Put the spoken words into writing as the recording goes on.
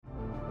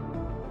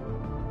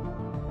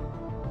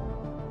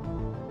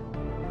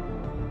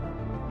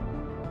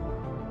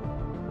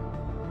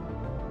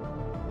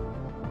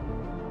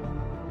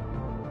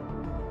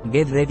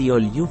Get ready all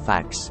you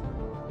facts.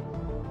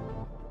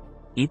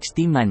 It's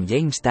Tim and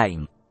James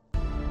time.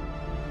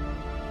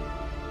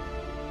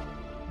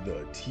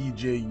 The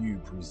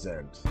TJU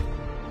present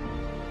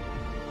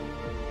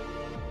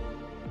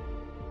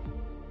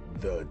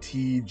The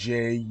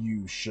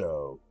TJU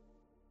Show.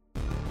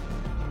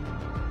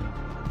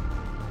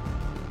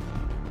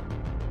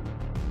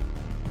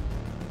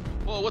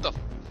 Whoa, what the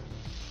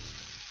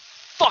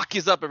fuck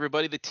is up,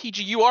 everybody? The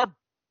TJU are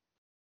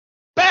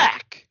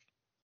back!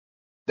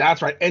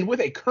 That's right, and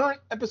with a current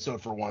episode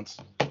for once,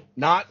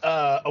 not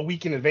a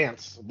week in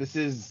advance. This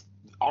is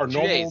our 2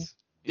 normal, days.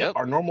 Yep.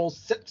 our normal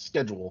set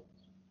schedule.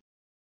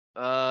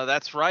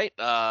 That's right.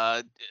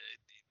 Buddy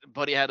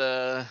had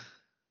a...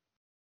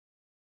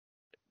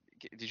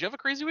 Did you have a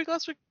crazy week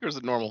last week, or was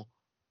it normal?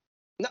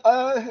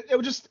 It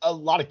was just a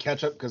lot of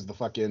catch up because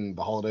the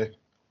holiday.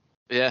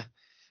 Yeah.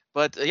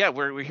 But yeah,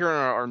 we're here on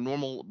our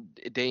normal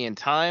day and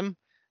time.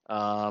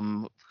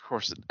 Of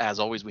course, as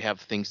always, we have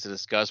things to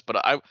discuss.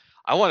 But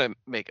I want to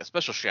make a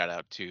special shout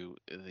out to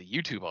the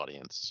YouTube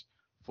audience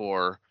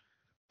for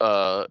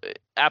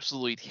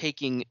absolutely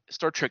taking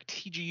Star Trek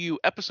TJU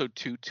Episode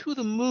 2 to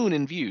the moon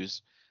in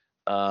views.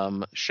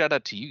 Shout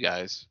out to you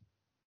guys.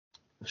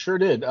 Sure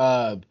did.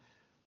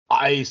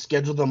 I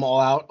scheduled them all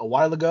out a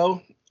while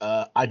ago.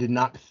 I did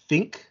not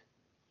think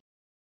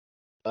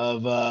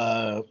of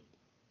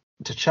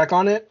to check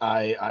on it.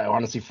 I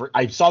honestly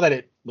I saw that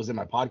it was in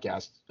my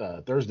podcast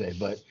Thursday,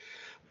 but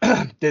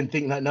didn't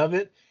think nothing of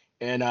it.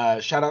 And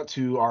shout out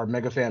to our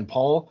mega fan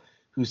Paul,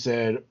 who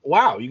said,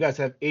 "Wow, you guys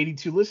have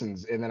 82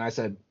 listens." And then I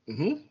said,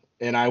 "Mm-hmm."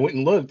 And I went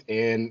and looked,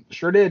 and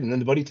sure did. And then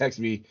the buddy texted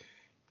me,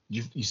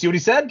 "You see what he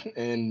said?"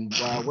 And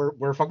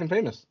we're fucking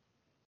famous.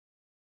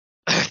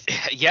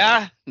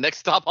 Yeah, next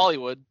stop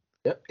Hollywood.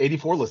 Yep,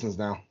 84 listens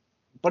now.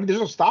 Buddy, there's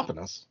no stopping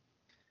us.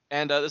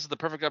 And this is the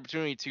perfect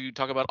opportunity to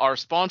talk about our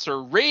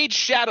sponsor, Raid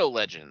Shadow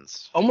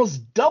Legends.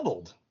 Almost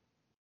doubled.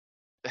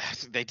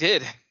 They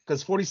did.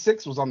 Because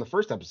 46 was on the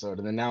first episode,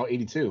 and then now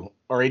 82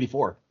 or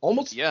 84.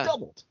 Almost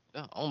doubled.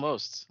 Yeah,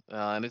 almost.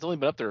 And it's only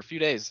been up there a few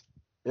days.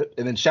 Yep.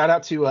 And then shout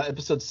out to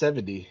episode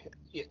 70,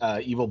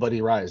 Evil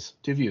Buddy Rise.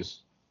 2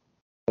 views.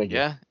 Thank you.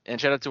 Yeah,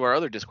 and shout out to our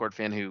other Discord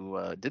fan who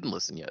didn't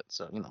listen yet.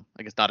 So,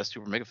 I guess not a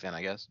super mega fan,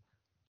 I guess.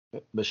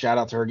 But shout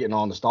out to her getting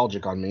all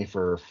nostalgic on me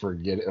for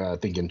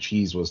thinking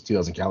cheese was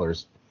 2,000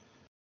 calories.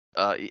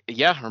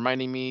 Yeah,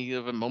 reminding me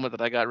of a moment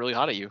that I got really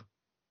hot at you.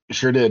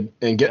 Sure did.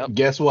 And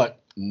guess what?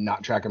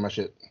 Not tracking my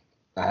shit.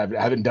 I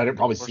haven't done it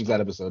probably since that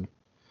episode.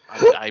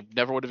 I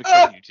never would have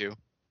expected you to.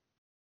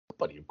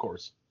 Buddy, of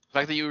course. The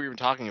fact that you were even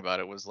talking about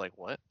it was like,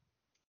 what?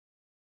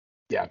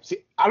 Yeah. See,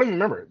 I don't even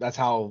remember. That's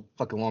how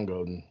fucking long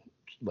ago, and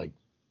like,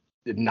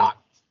 it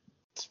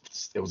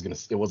wasn't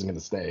gonna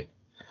stay.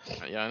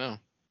 Yeah, I know.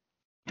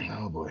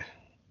 Oh boy.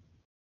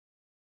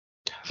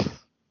 God,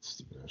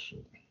 stupid ass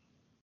shit.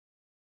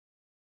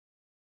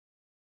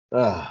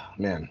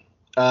 Man.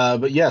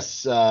 But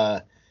yes,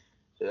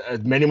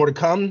 many more to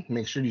come.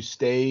 Make sure you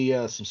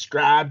stay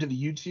subscribed to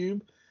the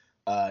YouTube.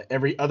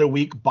 Every other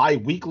week,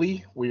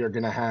 bi-weekly, we are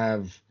going to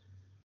have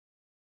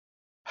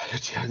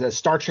the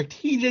Star Trek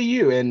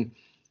TJU. And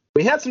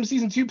we had some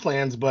season 2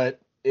 plans, but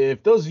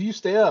if those of you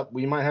stay up,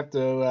 we might have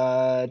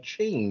to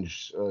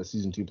change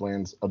season 2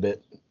 plans a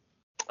bit.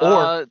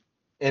 Or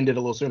end it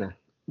a little sooner.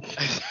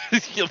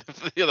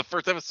 The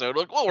first episode,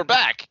 like, we're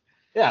back.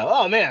 Yeah,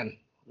 oh man.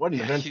 What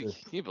an adventure. Can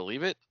you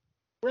believe it?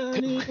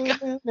 Running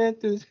at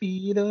the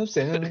speed of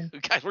sound.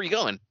 Guys, where are you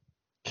going?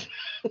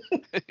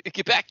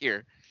 Get back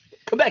here.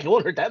 Come back, it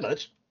won't hurt that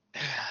much.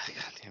 God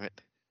damn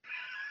it.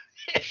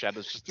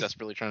 Shadow's just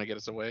desperately trying to get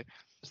us away.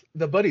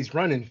 The buddies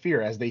run in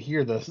fear as they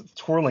hear the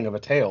twirling of a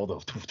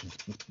tail.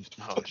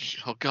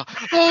 Oh god.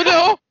 Oh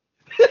no!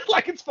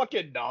 Like it's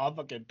fucking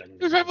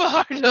It's right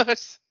behind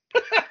us.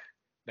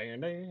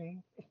 Dang,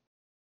 dang.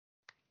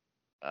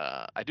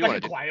 I do like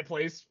want a quiet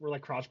place. We're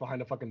like crouched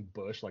behind a fucking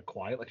bush, like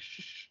quiet, like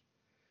shh.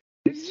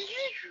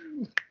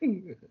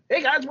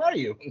 Hey guys, where are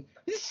you?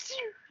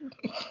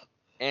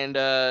 And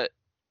yeah,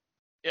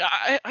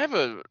 I have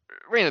a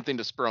random thing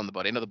to spur on the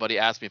buddy. I know the buddy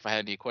asked me if I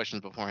had any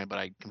questions beforehand, but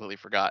I completely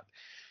forgot.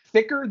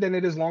 Thicker than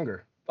it is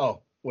longer.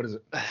 Oh, what is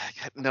it?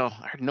 No,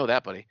 I already know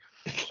that, buddy.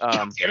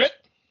 God damn it.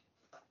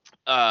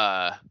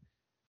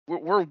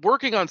 We're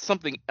working on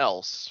something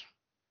else.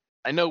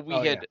 I know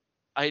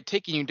I had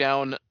taken you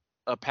down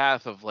a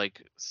path of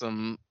like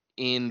some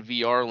in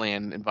VR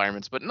land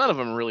environments, but none of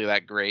them are really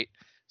that great.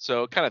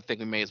 So kind of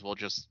think we may as well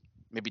just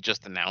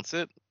announce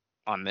it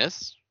on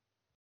this.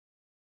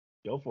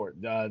 Go for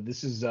it.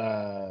 This is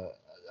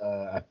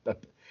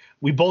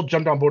we both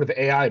jumped on board with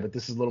the AI, but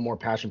this is a little more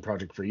passion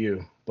project for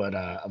you. But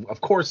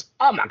of course,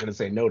 I'm not going to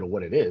say no to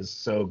what it is.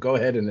 So go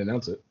ahead and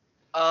announce it.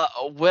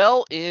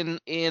 Well, in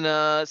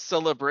a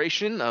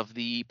celebration of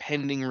the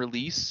pending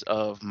release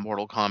of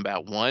Mortal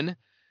Kombat 1,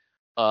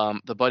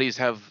 the buddies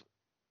have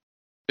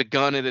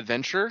begun an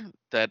adventure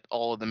that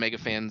all of the mega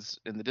fans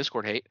in the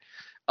Discord hate.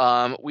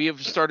 We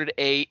have started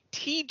a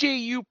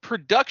TJU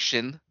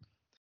production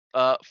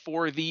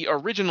for the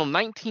original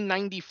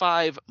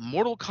 1995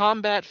 Mortal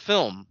Kombat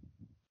film.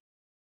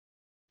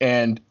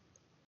 And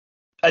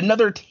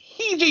another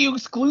TJU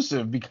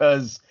exclusive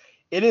because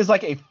it is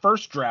like a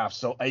first draft,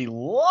 so a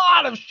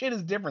lot of shit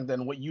is different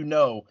than what you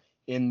know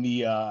in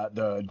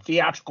the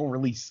theatrical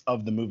release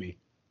of the movie.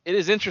 It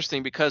is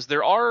interesting because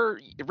there are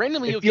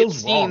randomly It you'll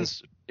feels get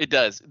scenes. It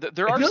does.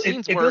 There are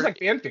scenes it where feels like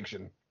fan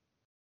fiction.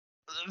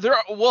 there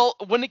are, well,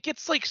 when it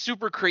gets like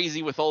super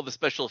crazy with all the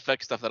special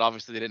effects stuff that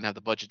obviously they didn't have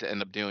the budget to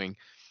end up doing,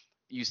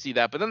 you see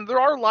that. But then there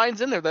are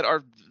lines in there that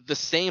are the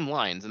same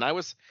lines, and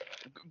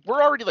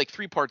we're already like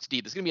 3 parts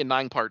deep. It's gonna be a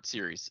 9-part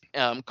series,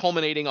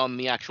 culminating on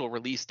the actual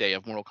release day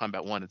of Mortal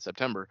Kombat 1 in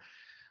September.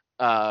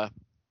 I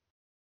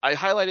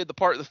highlighted the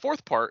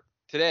 4th part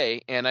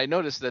today, and I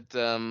noticed that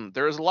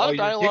there is a lot of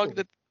dialogue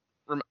that,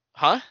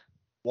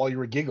 While you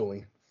were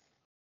giggling.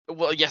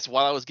 Well, yes,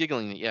 while I was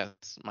giggling, yes,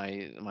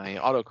 my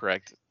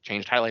autocorrect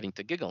changed highlighting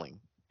to giggling.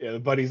 Yeah, the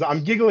buddies.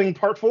 I'm giggling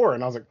part 4,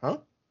 and I was like, huh?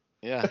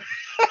 Yeah.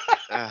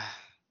 God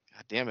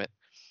damn it.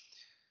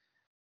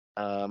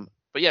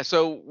 But yeah,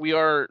 so we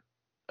are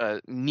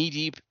knee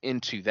deep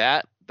into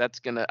that. That's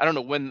gonna. I don't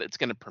know when it's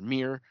gonna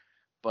premiere,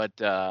 but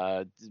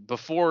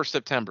before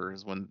September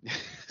is when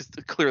is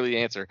clearly the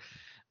answer.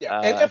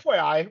 Yeah. And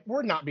FYI,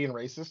 we're not being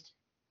racist.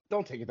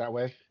 Don't take it that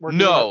way.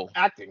 We're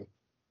acting.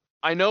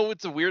 I know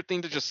it's a weird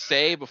thing to just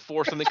say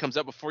before something comes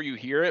up before you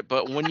hear it,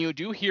 but when you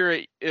do hear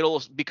it, it'll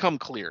become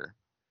clear.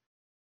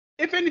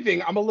 If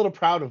anything, I'm a little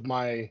proud of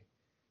my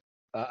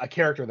a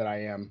character that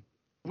I am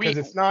because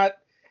it's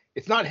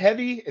not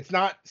heavy, it's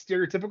not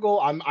stereotypical.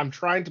 I'm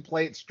trying to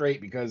play it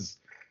straight because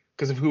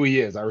of who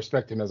he is. I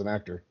respect him as an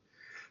actor.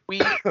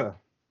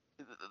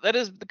 That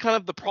is kind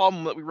of the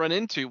problem that we run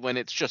into when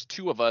it's just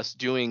 2 of us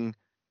doing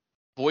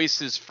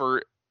voices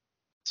for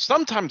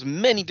sometimes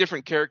many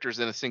different characters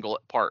in a single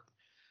part.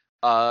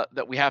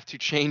 That we have to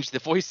change the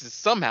voices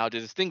somehow to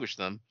distinguish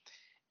them.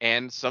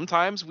 And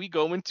sometimes we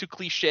go into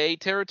cliche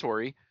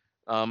territory.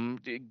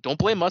 Don't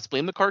blame us,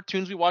 blame the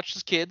cartoons we watched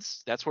as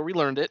kids. That's where we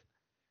learned it,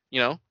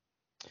 you know?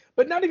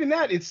 But not even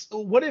that. It's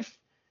what if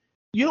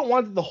you don't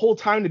want the whole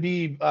time to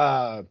be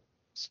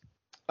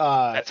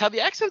that's how the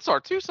accents are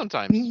too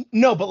sometimes.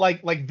 No, but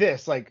like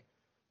this, like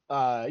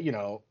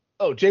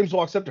oh, James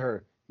walks up to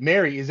her,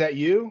 Mary, is that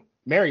you?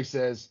 Mary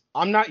says,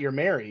 I'm not your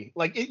Mary.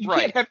 Like you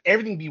can't have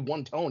everything be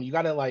one tone. You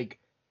gotta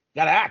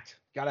act.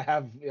 Gotta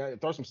have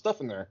throw some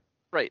stuff in there.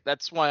 Right.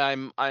 That's why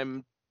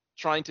I'm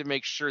trying to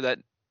make sure that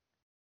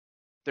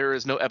there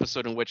is no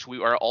episode in which we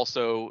are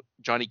also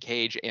Johnny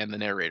Cage and the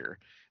narrator,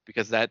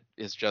 because that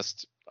is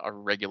just a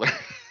regular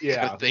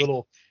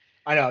thing.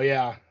 I know.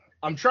 Yeah,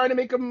 I'm trying to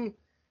make him.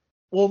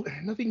 Well,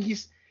 nothing.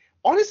 He's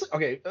honestly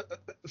okay.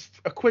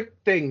 A quick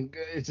thing.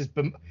 It's just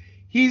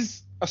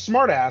he's a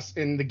smartass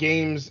in the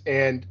games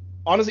and.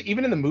 Honestly,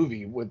 even in the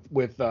movie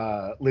with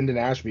Lyndon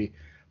Ashby,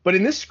 but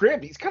in this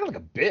script, he's kind of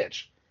like a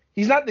bitch.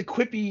 He's not the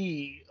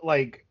quippy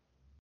like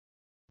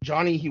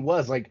Johnny he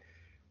was. Like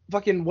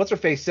fucking what's her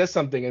face says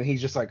something and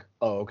he's just like,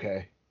 oh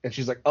okay, and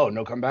she's like, oh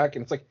no, come back,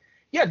 and it's like,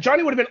 yeah,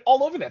 Johnny would have been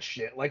all over that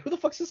shit. Like who the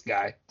fuck's this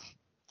guy?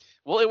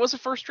 Well, it was a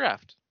first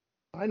draft.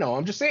 I know.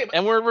 I'm just saying.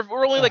 And we're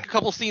only like a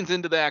couple scenes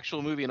into the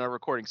actual movie in our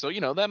recording, so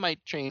that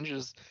might change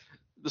as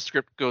the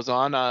script goes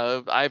on.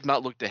 I've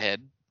not looked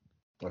ahead.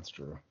 That's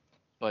true.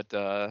 But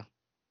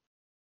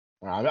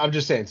I'm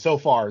just saying, so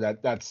far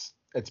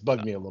it's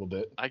bugged me a little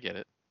bit. I get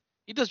it.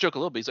 He does joke a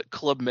little bit. He's like,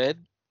 Club Med?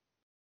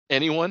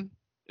 Anyone?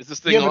 Is this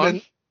thing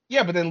on?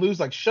 But then Lou's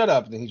like, shut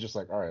up, and then he's just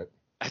like, all right.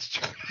 That's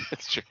true.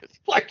 That's true.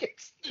 Like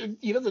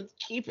he doesn't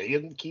keep it. He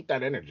doesn't keep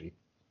that energy.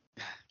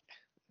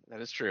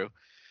 That is true.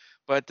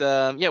 But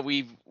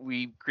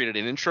we created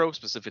an intro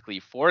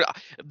specifically for it.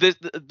 This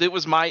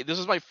was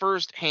my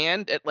first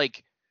hand at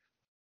like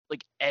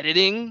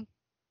editing.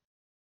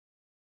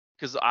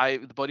 Because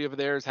the buddy over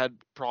there has had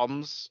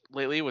problems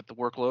lately with the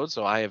workload,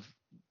 so I have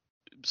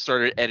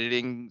started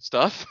editing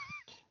stuff.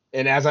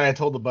 And as I had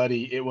told the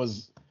buddy, it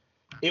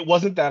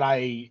wasn't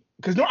that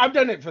because I've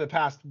done it for the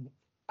past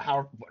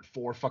 4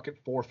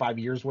 or 5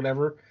 years,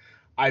 whatever.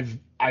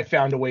 I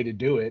found a way to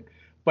do it,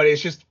 but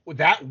it's just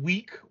that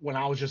week when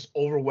I was just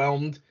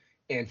overwhelmed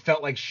and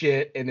felt like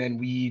shit, and then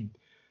we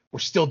were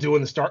still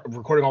doing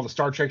recording all the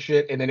Star Trek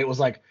shit, and then it was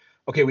like,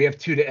 okay, we have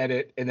 2 to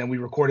edit, and then we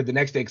recorded the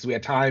next day because we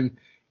had time.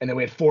 And then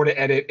we had 4 to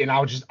edit, and I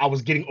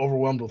was getting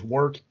overwhelmed with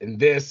work and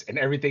this and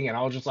everything, and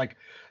I was just like,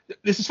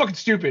 this is fucking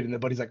stupid. And the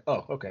buddy's like,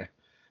 oh, okay.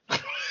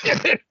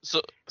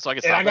 so I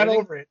can stop. And I got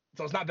over it,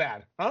 so it's not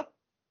bad, huh?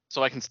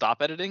 So I can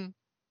stop editing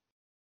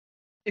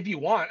if you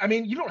want. I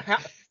mean, you don't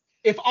have.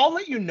 If I'll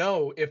let you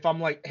know if I'm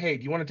like, hey,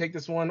 do you want to take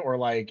this one, or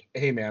like,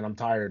 hey man, I'm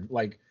tired.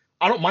 Like,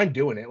 I don't mind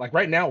doing it. Like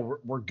right now,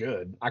 we're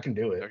good. I can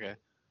do it. Okay.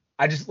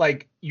 I just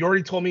like you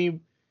already told me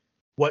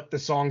what the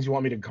songs you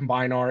want me to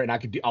combine are, and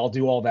I'll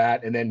do all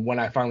that, and then when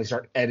I finally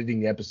start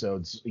editing the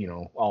episodes,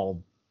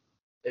 it'll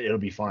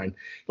be fine.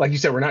 Like you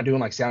said, we're not doing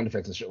like sound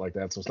effects and shit like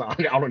that, so it's not.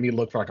 I don't need to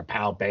look for like a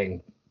pow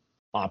bang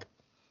pop.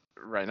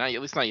 Right,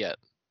 at least not yet.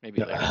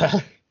 Maybe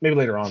later. Maybe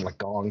later on, like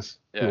gongs.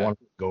 Yeah. We want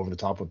to go over the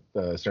top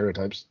with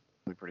stereotypes.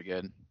 That'd be pretty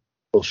good.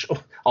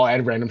 I'll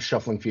add random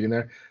shuffling feet in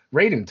there.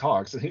 Raiden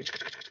talks. God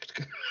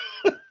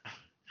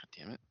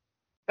damn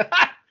it.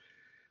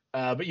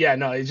 But yeah,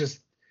 no, it's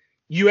just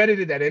You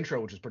edited that intro,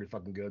 which is pretty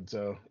fucking good.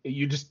 So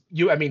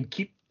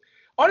keep.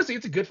 Honestly,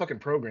 it's a good fucking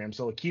program.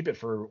 So keep it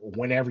for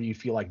whenever you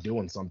feel like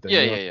doing something.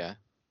 Yeah, you know? yeah.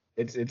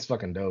 It's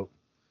fucking dope.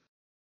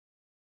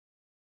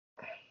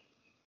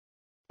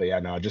 But yeah,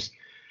 no, just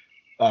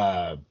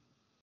but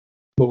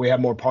we have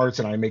more parts,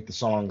 and I make the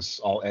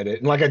songs. I'll edit,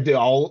 and like I did,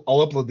 I'll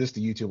upload this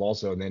to YouTube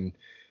also, and then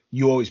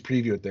you always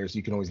preview it there, so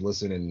you can always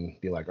listen and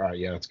be like, all right,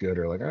 yeah, that's good,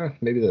 or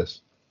like, maybe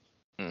this.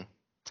 Did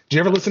you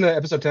ever listen to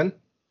episode 10?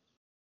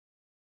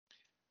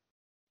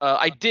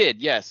 I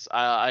did, yes.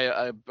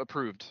 I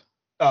approved.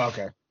 Oh,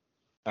 okay.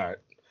 All right.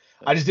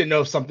 I just didn't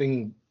know if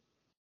something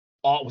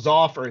was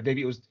off, or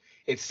maybe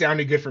it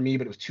sounded good for me,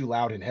 but it was too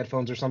loud in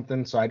headphones or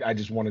something. So I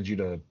just wanted you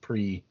to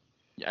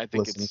Yeah, I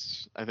think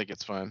it's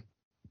fine.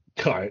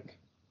 All right.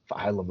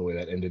 I love the way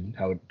that ended.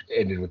 How it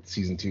ended with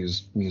season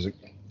 2's music.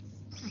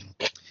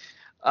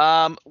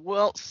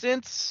 Well,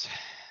 since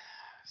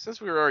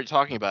we were already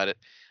talking about it,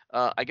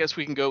 I guess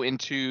we can go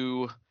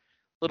into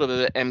a little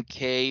bit of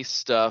MK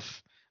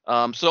stuff.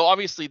 So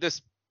obviously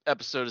this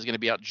episode is going to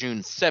be out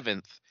June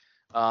 7th.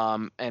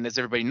 And as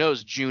everybody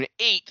knows, June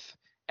 8th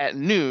at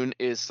noon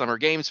is Summer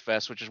Games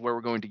Fest, which is where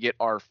we're going to get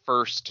our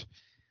first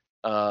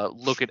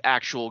look at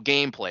actual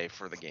gameplay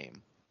for the game.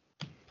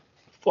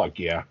 Fuck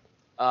yeah.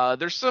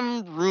 There's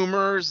some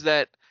rumors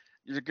that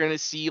you're going to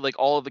see like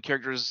all of the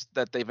characters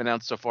that they've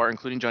announced so far,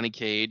 including Johnny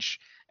Cage,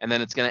 and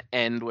then it's going to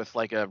end with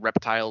like a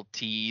Reptile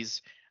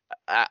tease.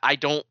 I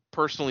don't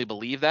personally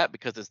believe that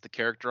because it's the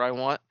character I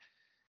want.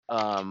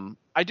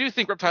 I do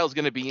think Reptile is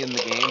going to be in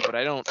the game, but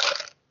I don't.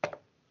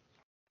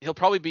 He'll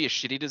probably be a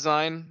shitty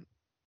design.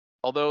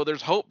 Although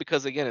there's hope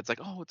because again, it's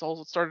like, oh, it's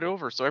all started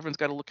over, so everyone's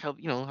got to look how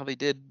they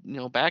did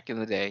back in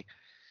the day.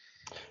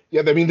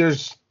 Yeah, I mean,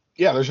 there's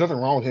nothing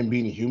wrong with him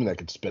being a human that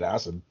could spit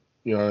acid.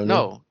 You know what I mean?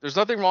 No, there's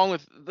nothing wrong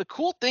with the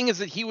cool thing is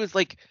that he was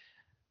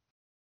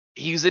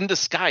in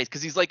disguise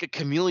because he's like a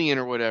chameleon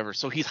or whatever,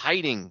 so he's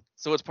hiding,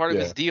 so it's part of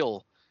his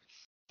deal.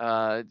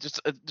 There's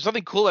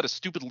something cool about a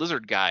stupid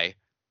lizard guy.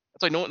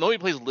 That's why nobody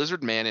plays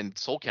Lizard Man in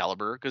Soul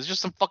Calibur because it's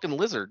just some fucking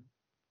lizard.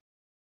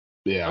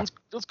 Yeah,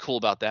 that's cool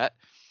about that.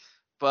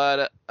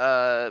 But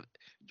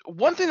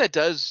one thing that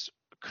does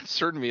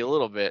concern me a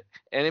little bit,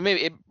 and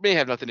it may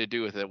have nothing to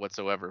do with it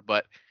whatsoever,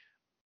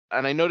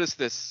 and I noticed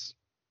this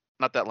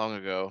not that long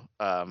ago,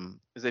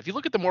 is that if you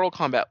look at the Mortal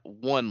Kombat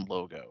 1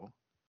 logo,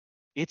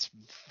 it's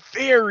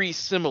very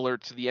similar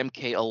to the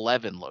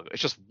MK11 logo.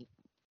 It's just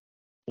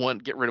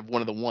get rid of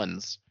one of the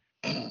ones,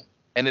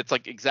 and it's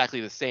like exactly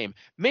the same.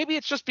 Maybe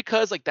it's just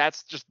because like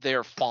that's just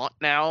their font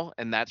now,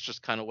 and that's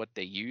just kind of what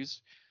they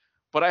use.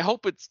 But I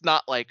hope it's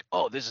not like,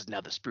 oh, this is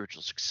now the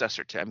spiritual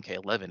successor to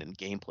MK11 in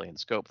gameplay and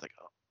scope. Like,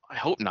 oh, I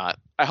hope not.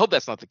 I hope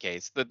that's not the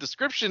case. The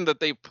description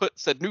that they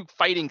said new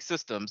fighting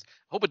systems. I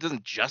hope it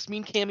doesn't just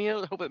mean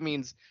cameo. I hope it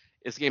means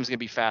this game's gonna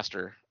be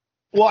faster.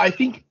 Well, I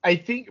think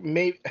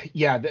maybe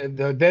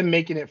them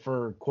making it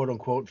for quote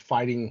unquote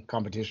fighting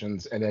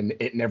competitions and then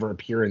it never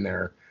appearing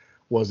there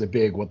was a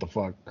big what the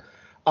fuck.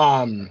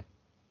 Lost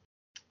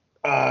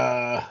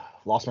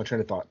my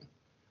train of thought.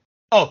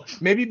 Oh,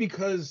 maybe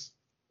because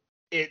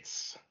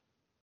it's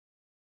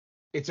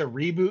a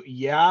reboot,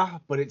 yeah,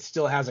 but it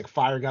still has like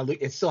Fire God.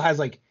 It still has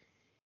like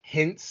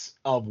hints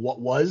of what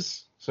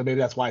was, so maybe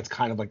that's why it's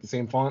kind of like the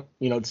same font.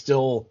 It's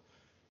still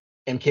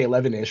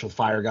MK11-ish with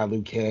Fire God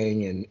Liu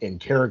Kang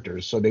and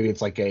characters. So maybe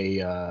it's like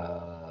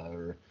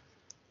a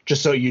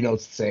just so you know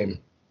it's the same.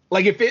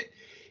 Like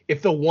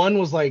if the one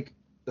was like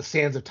the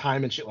Sands of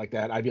Time and shit like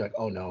that, I'd be like,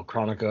 oh no,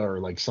 Chronica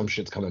or like some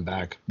shit's coming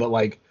back. But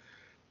like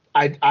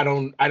I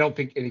don't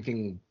think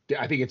anything.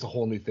 I think it's a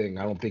whole new thing.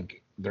 I don't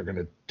think they're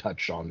gonna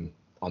touch on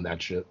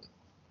that shit.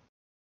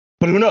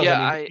 But who knows?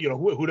 Yeah, I mean,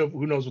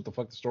 who knows what the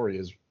fuck the story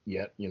is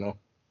yet? Yeah,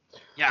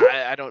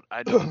 I don't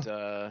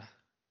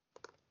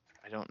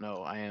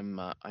know. I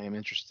am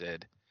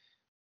interested.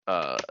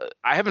 I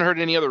haven't heard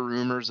any other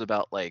rumors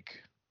about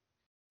like.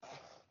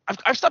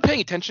 I've stopped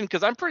paying attention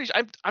because I'm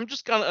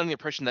just kind of under the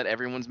impression that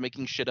everyone's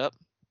making shit up.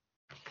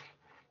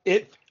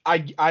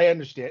 I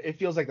understand. It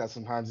feels like that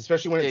sometimes,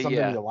 especially when it's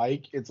something you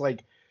like. It's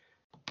like,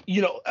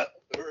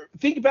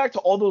 think back to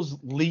all those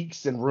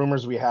leaks and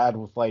rumors we had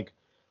with like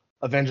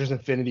Avengers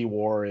Infinity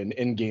War and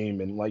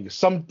Endgame, and like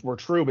some were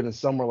true, but then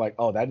some were like,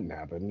 oh, that didn't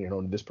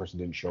happen. This person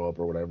didn't show up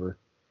or whatever.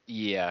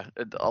 Yeah,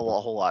 a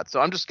whole lot.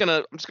 So I'm just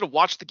gonna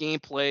watch the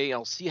gameplay.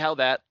 I'll see how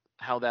that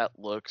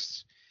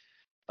looks.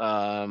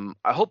 I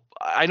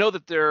know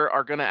that there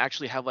are gonna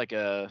actually have like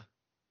I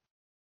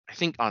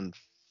think on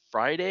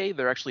Friday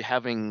they're actually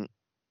having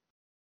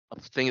a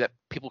thing that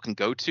people can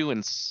go to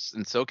in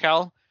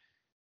SoCal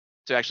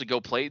to actually go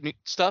play new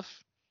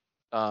stuff.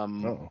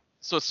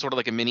 So it's sort of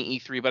like a mini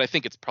E3, but I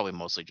think it's probably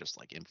mostly just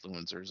like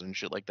influencers and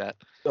shit like that.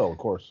 Oh, of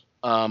course.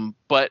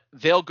 But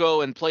they'll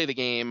go and play the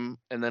game,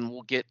 and then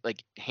we'll get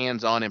like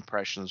hands-on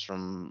impressions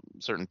from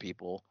certain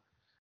people.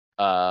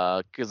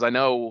 Because I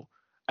know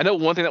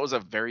one thing that was a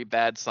very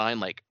bad sign,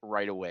 like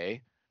right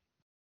away,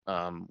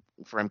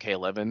 for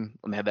MK11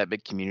 when they had that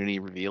big community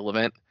reveal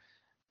event.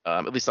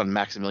 At least on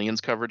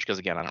Maximilian's coverage, because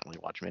again, I don't really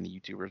watch many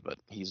YouTubers, but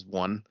he's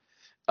one.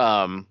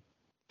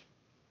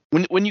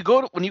 when you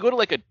go to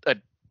like a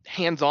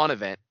hands-on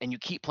event and you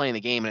keep playing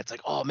the game and it's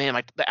like, oh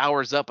man, the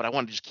hour's up, but I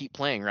want to just keep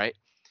playing, right?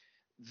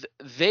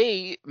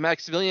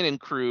 Maximilian and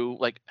crew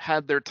like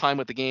had their time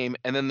with the game,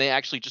 and then they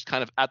actually just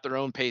kind of at their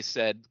own pace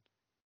said,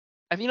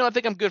 I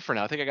think I'm good for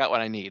now. I think I got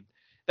what I need.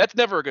 That's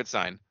never a good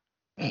sign.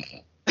 And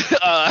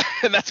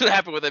that's what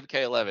happened with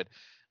MK11.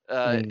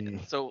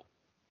 So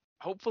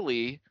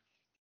hopefully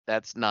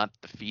that's not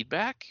the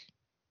feedback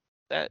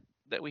that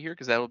we hear,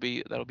 because that'll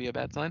be a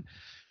bad sign.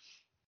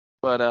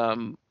 But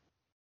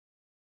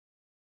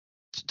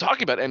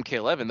talking about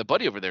MK11, the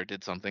buddy over there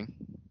did something.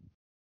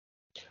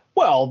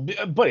 Well,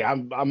 buddy,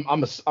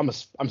 I'm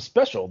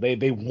special.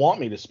 They want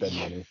me to spend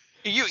money.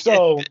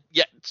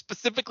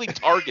 Specifically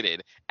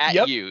targeted at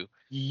yep, you.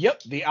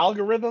 Yep, the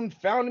algorithm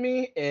found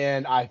me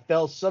and I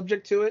fell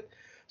subject to it.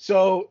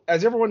 So,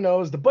 as everyone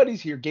knows, the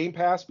buddies here Game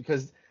Pass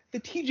because the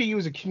TJU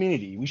is a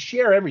community. We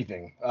share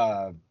everything.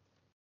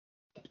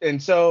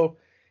 And so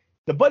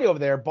the buddy over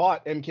there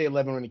bought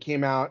MK11 when it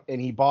came out, and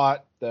he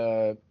bought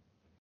the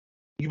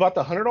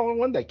 $100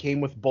 one that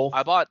came with both.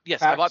 I bought the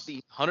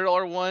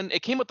 $100 one.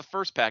 It came with the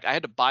first pack. I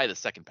had to buy the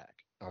second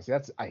pack. Oh, see,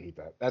 I hate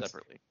that.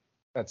 Separately.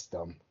 That's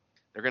dumb.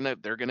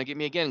 They're gonna get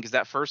me again because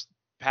that first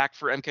pack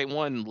for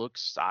MK1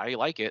 looks. I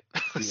like it.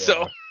 Yeah.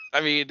 So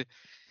I mean,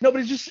 no,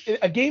 but it's just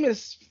a game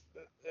is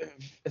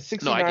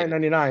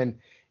 $69.99.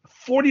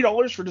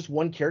 $40 for just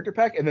one character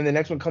pack, and then the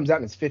next one comes out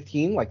and it's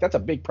 $15. Like, that's a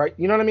big price.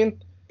 You know what I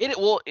mean?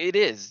 It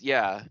is.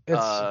 Yeah. It's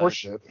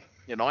horseshit.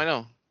 I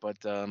know, but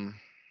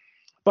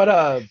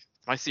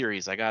my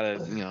series. I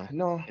gotta,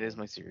 No, it is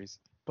my series,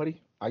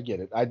 buddy. I get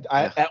it. I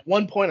at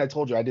one point I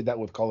told you I did that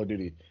with Call of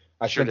Duty.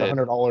 I spent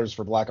 $100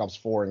 for Black Ops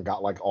 4 and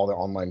got like all the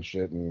online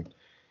shit, and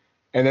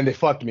then they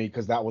fucked me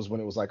because that was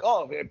when it was like,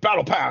 oh,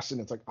 Battle Pass, and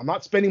it's like, I'm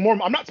not spending more.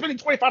 I'm not spending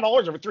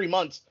 $25 over 3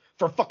 months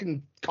for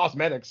fucking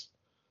cosmetics.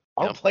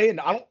 I don't play, and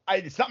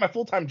it's not my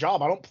full-time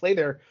job. I don't play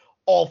there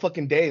all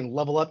fucking day and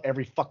level up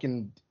every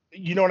fucking.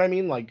 You know what I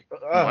mean? Like,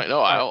 I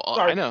know.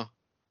 I know.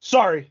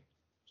 Sorry.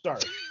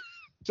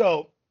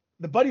 So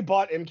the buddy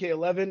bought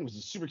MK11, was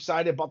super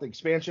excited, bought the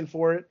expansion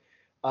for it.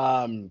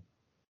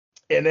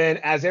 And then,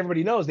 as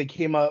everybody knows, they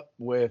came up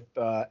with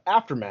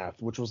Aftermath,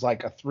 which was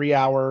like a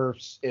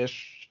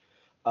 3-hour-ish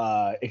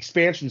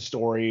expansion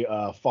story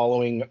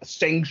following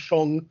Sheng,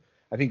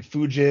 I think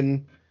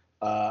Fujin.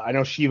 I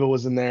know Shiva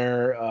was in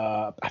there.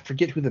 I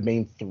forget who the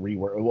main three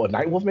were. Well,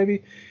 Nightwolf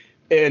maybe.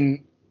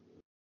 And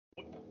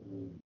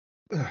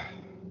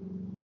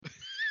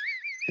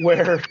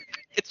where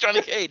it's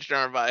Johnny Cage,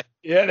 darn by.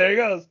 Yeah, there he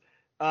goes.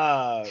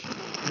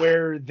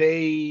 Where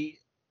they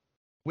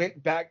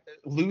went back,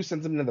 Lou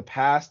sends them into the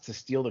past to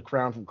steal the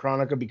crown from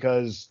Chronica,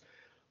 because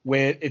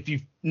if you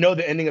know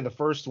the ending of the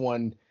first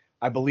one,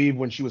 I believe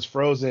when she was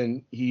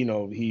frozen,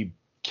 he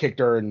kicked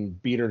her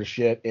and beat her to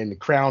shit, and the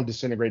crown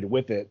disintegrated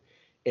with it,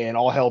 and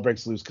all hell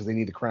breaks loose because they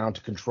need the crown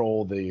to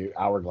control the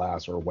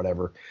hourglass or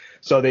whatever.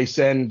 So they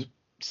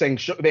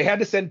they had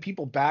to send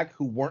people back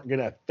who weren't going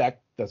to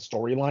affect the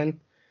storyline.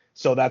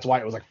 So that's why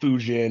it was like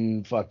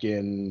Fujin,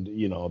 fucking,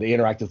 they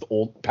interact with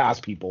old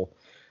past people,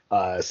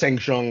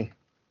 Sheng.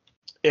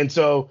 And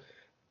so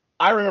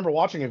I remember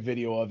watching a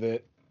video of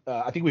it.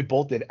 I think we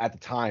both did at the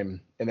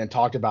time, and then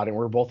talked about it. And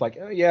we were both like,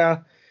 yeah,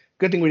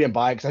 good thing we didn't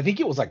buy it, because I think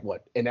it was like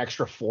an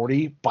extra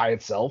 $40 by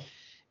itself.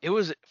 It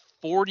was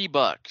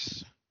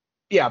 $40.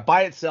 Yeah,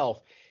 by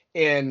itself.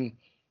 And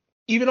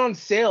even on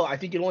sale, I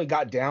think it only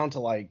got down to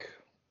like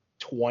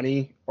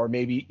 20 or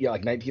maybe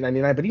like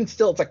 $19.99. But even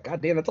still, it's like,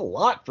 goddamn, that's a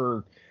lot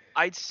for.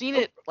 I'd seen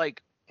it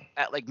like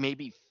at like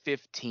maybe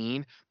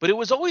 15, but it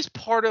was always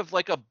part of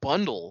like a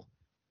bundle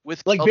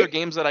with like other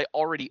games that I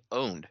already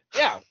owned.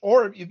 Yeah,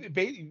 or the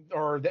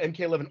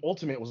MK11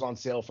 Ultimate was on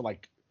sale for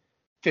like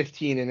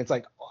 15, and it's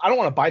like, I don't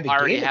want to buy the game again.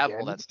 I already have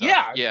all that stuff.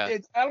 Yeah.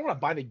 I don't want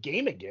to buy the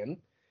game again.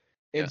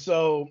 And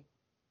so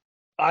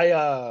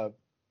I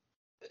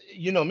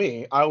you know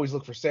me, I always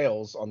look for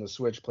sales on the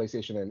Switch,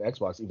 PlayStation, and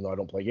Xbox, even though I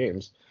don't play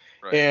games.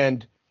 Right.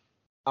 And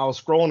I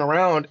was scrolling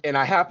around, and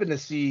I happened to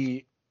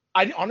see.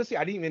 I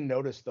didn't even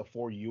notice the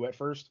 4U at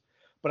first,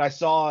 but I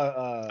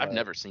saw. I've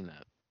never seen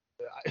that.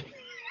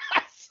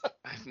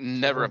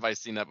 Never have I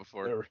seen that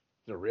before.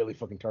 They're really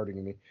fucking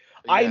targeting me.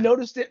 Yeah. I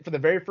noticed it for the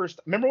very first.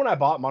 Remember when I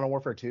bought Modern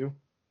Warfare 2?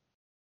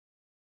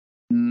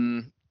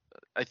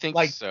 I think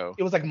like, so.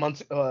 It was like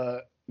months,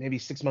 maybe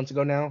 6 months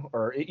ago now,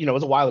 or it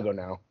was a while ago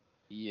now.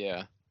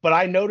 Yeah. But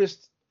I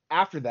noticed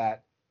after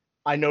that,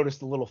 the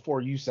little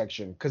 4U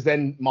section, because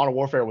then Modern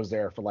Warfare was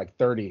there for like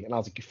 30, and I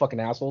was like, you fucking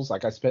assholes!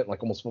 Like, I spent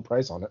like almost full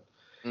price on it.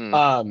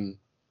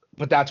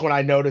 But that's when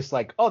I noticed,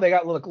 like, oh, they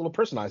got little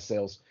personalized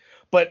sales.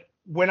 But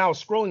when I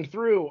was scrolling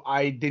through,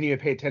 I didn't even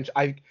pay attention.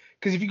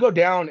 Because if you go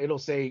down, it'll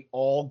say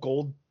all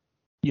gold,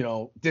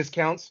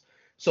 discounts.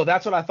 So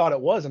that's what I thought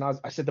it was. And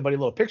I sent the buddy a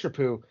little picture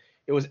poo.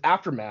 It was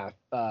Aftermath,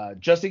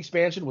 just the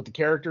expansion with the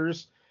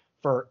characters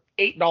for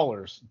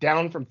 $8,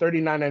 down from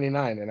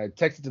 $39.99. And I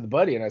texted to the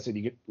buddy and I said,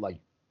 you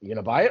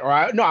gonna buy it?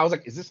 I was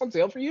like, is this on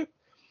sale for you?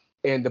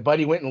 And the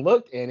buddy went and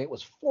looked, and it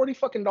was $40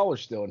 fucking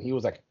still. And he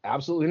was like,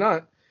 absolutely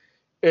not.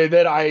 And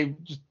then I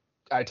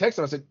texted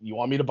him. I said, you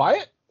want me to buy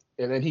it?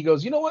 And then he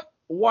goes, you know what?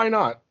 Why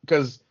not?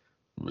 Because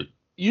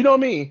you know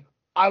me,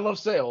 I love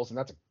sales, and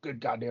that's a good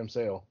goddamn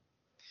sale.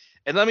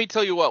 And let me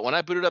tell you what, when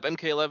I booted up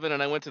MK11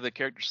 and I went to the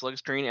character select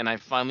screen and I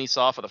finally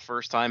saw for the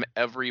first time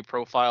every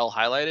profile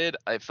highlighted,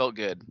 I felt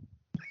good.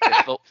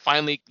 It felt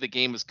finally the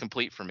game was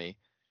complete for me.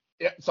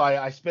 Yeah, so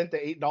I spent the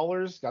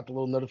 $8, got the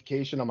little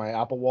notification on my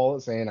Apple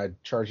Wallet saying I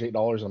charged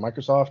 $8 on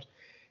Microsoft,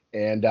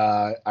 and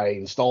I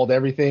installed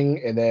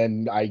everything, and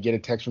then I get a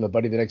text from the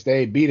buddy the next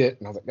day, beat it,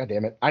 and I was like, God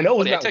damn it! I know it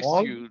wasn't that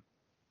long. I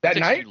That texted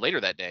night, you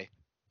later that day.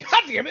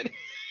 God damn it!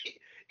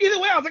 Either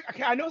way, I was like,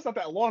 okay, I know it's not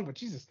that long, but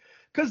Jesus,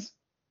 because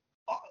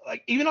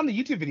like even on the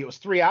YouTube video, it was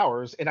 3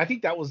 hours, and I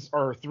think that was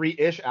or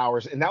 3-ish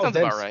hours, and that Sounds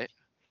was them, about right.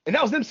 And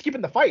that was them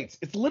skipping the fights.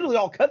 It's literally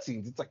all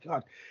cutscenes. It's like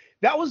God,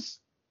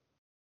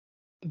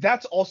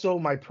 that's also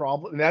my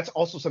problem. And that's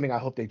also something I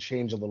hope they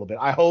change a little bit.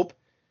 I hope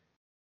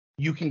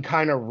you can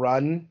kind of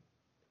run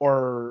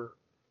or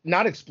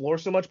not explore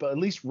so much, but at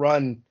least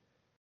run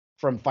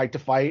from fight to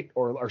fight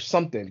or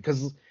something.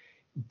 Because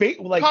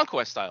like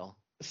Conquest style.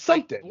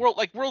 Something.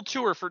 Like World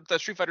Tour for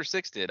that Street Fighter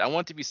 6 did. I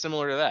want it to be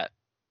similar to that.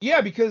 Yeah,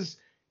 because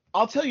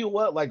I'll tell you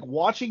what, like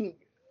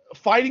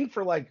fighting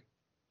for like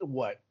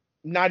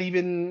not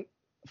even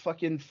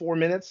fucking 4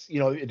 minutes,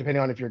 depending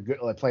on if you're good,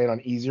 like playing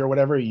on easy or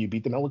whatever, you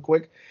beat them hella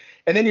quick,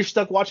 and then you're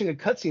stuck watching a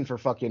cutscene for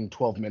fucking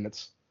 12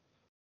 minutes.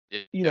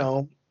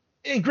 Yeah.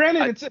 And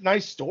granted, it's a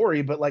nice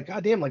story, but like,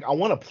 goddamn, like I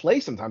want to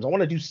play sometimes. I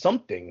want to do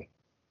something.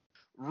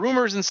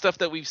 Rumors and stuff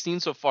that we've seen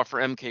so far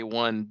for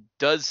MK1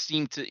 does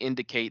seem to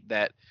indicate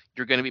that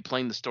you're going to be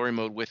playing the story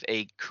mode with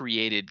a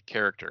created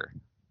character,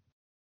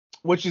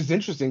 which is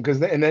interesting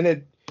because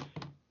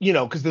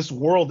this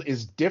world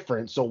is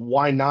different, so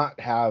why not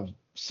have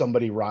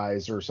somebody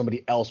rise or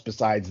somebody else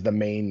besides the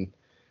main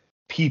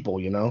people,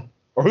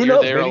 or who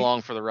knows? They're maybe,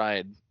 along for the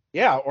ride.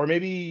 Yeah, or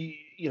maybe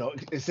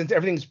since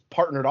everything's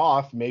partnered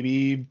off,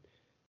 maybe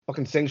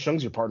fucking Sang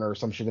Shung's your partner or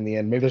some shit in the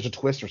end. Maybe there's a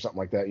twist or something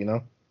like that,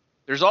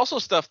 There's also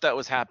stuff that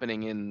was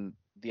happening in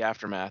the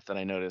aftermath that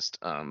I noticed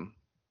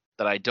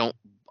that I don't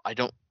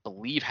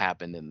believe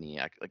happened in the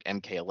like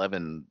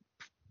MK11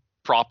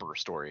 proper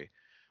story,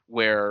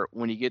 where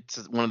when you get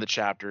to one of the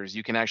chapters,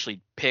 you can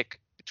actually pick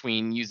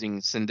between using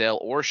Sindel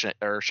or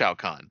Shao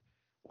Kahn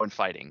when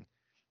fighting.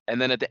 And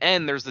then at the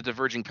end, there's the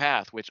diverging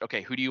path, which,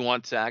 okay, who do you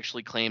want to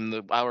actually claim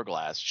the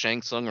hourglass,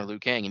 Shang Tsung or Liu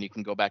Kang? And you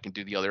can go back and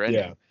do the other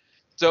ending. Yeah.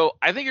 So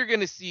I think you're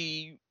going to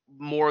see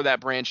more of that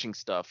branching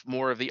stuff,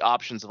 more of the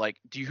options of like,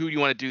 who do you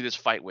want to do this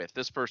fight with,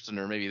 this person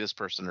or maybe this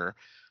person or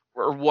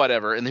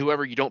whatever. And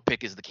whoever you don't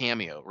pick is the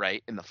cameo,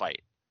 right, in the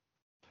fight.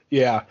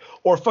 Yeah.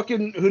 Or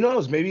fucking, who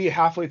knows, maybe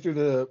halfway through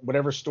the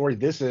whatever story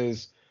this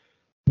is,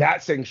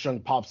 that Sang Shung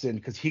pops in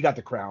because he got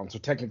the crown. So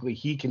technically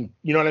he can,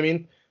 you know what I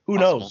mean? Who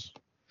knows?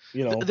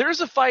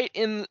 There's a fight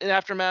in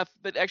Aftermath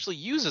that actually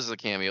uses a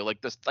cameo,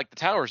 like the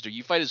towers do.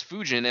 You fight as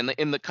Fujin, and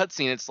in the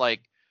cutscene, it's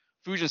like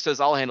Fujin says,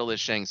 "I'll handle this,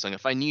 Shang Tsung.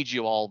 If I need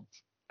you, I'll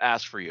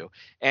ask for you."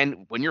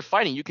 And when you're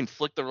fighting, you can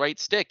flick the right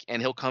stick,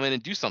 and he'll come in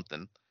and do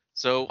something.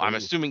 So I'm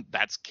assuming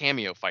that's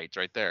cameo fights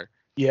right there.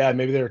 Yeah,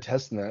 maybe they were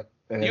testing that.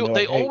 And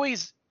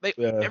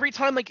every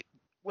time, like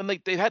when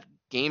they've had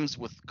games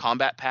with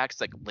combat packs,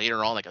 like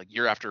later on, like a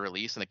year after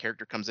release, and the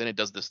character comes in and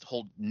does this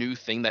whole new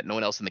thing that no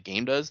one else in the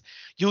game does,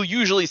 you'll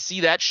usually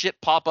see that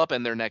shit pop up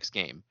in their next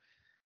game.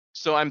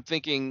 So I'm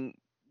thinking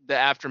the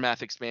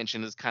Aftermath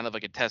expansion is kind of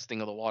like a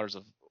testing of the waters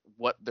of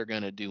what they're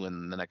gonna do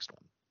in the next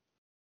one.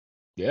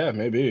 Yeah,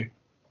 maybe.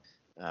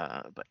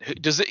 But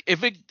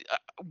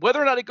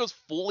whether or not it goes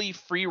fully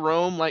free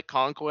roam like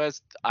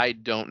Conquest, I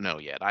don't know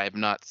yet. I have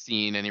not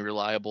seen any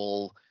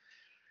reliable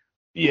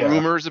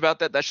rumors about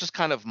that. That's just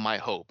kind of my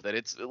hope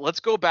that let's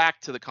go back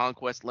to the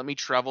Conquest. Let me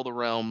travel the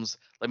realms.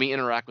 Let me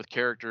interact with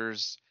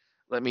characters.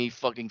 Let me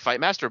fucking fight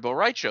Master Bo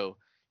Raicho.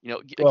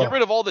 Get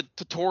rid of all the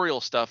tutorial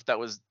stuff that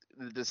was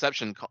the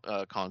Deception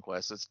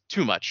Conquest. It's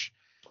too much.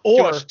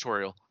 Too much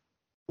tutorial.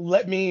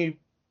 Let me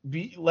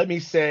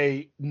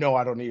say no,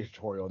 I don't need a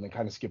tutorial, and then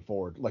kind of skip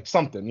forward, like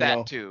something.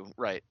 That too,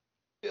 right?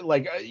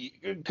 Like,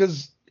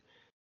 because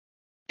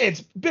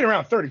it's been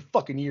around 30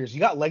 fucking years. You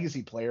got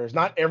legacy players.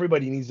 Not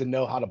everybody needs to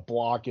know how to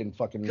block and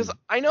fucking. Because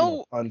I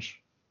know punch.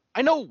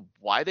 I know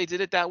why they did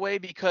it that way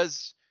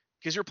because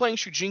you're playing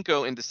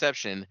Shujinko in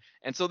Deception,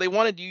 and so they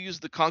wanted to use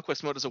the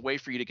Conquest mode as a way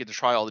for you to get to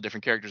try all the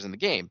different characters in the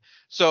game.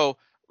 So,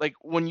 like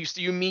when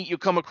you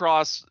come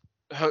across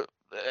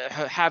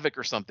Havoc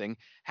or something,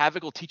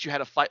 Havoc will teach you how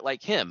to fight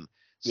like him.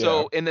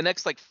 So in the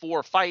next like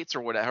 4 fights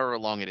or whatever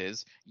long it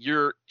is,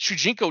 your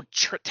Shujinko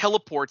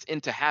teleports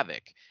into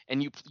Havoc,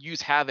 and you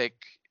use Havoc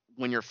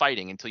when you're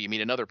fighting until you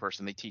meet another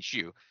person they teach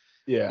you.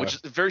 Yeah. Which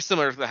is very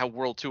similar to how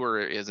World Tour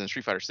is in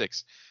Street Fighter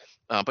 6.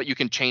 But you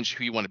can change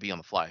who you want to be on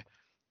the fly.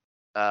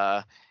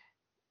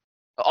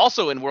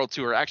 Also in World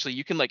Tour, actually,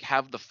 you can like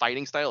have the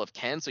fighting style of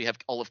Ken, so you have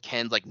all of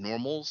Ken's like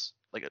normals,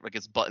 like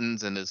his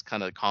buttons and his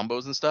kind of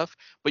combos and stuff.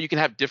 But you can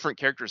have different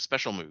characters'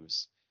 special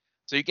moves.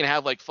 So you can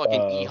have like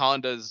fucking E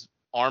Honda's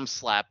arm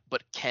slap,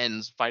 but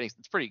Ken's fighting.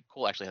 It's pretty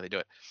cool actually how they do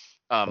it.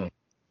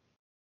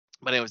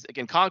 But anyways,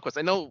 again, Conquest.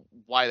 I know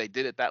why they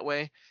did it that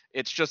way.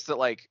 It's just that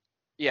like,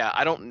 yeah,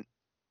 I don't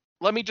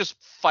let me just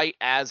fight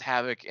as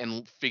Havoc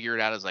and figure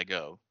it out as I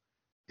go.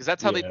 Because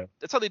that's how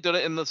they did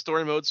it in the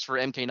story modes for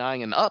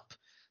MK9 and Up.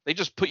 They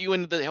just put you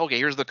into the, okay,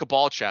 here's the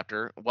Cabal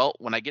chapter. Well,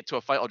 when I get to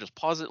a fight, I'll just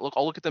pause it.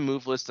 I'll look at the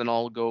move list and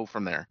I'll go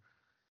from there.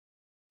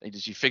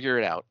 You figure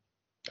it out.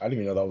 I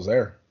didn't even know that was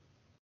there.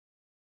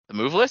 The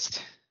move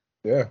list?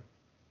 Yeah.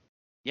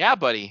 Yeah,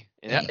 buddy.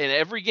 In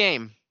every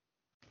game.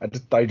 I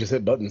just thought you just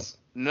hit buttons.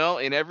 No,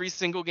 in every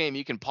single game,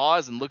 you can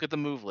pause and look at the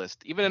move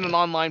list. Even in an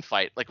online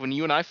fight. Like when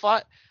you and I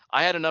fought,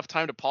 I had enough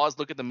time to pause,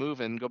 look at the move,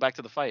 and go back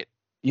to the fight.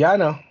 Yeah, I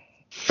know.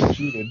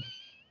 Cheated.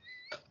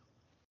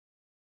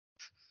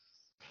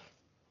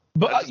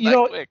 But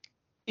quick.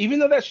 Even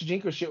though that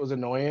Shujinko shit was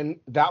annoying,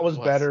 that was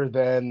better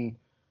than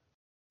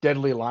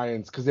Deadly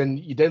Alliance. Because then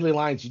Deadly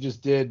Alliance, you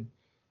just did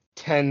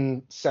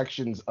 10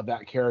 sections of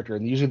that character,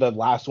 and usually the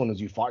last one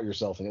is you fought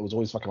yourself, and it was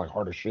always fucking like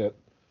hard as shit.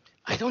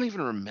 I don't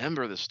even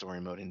remember the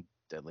story mode in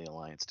Deadly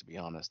Alliance, to be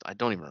honest. I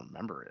don't even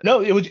remember it. No,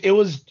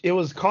 it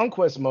was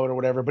conquest mode or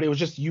whatever, but it was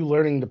just you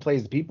learning to play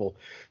as the people.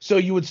 So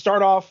you would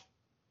start off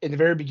in the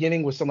very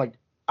beginning with some like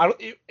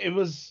it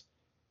was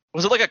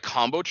it like a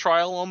combo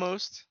trial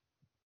almost?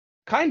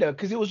 Kind of,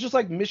 because it was just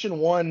like mission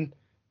 1,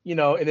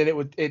 and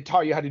then it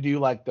taught you how to do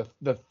like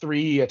the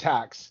 3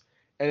 attacks,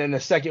 and then the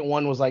second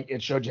one was like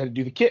it showed you how to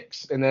do the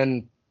kicks, and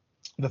then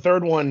the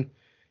third one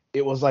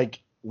it was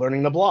like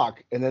learning the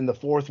block, and then the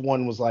fourth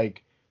one was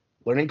like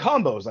learning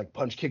combos like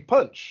punch kick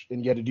punch,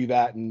 and you had to do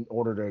that in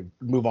order to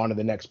move on to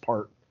the next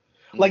part.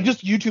 Like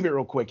just YouTube it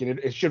real quick, and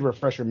it should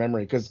refresh your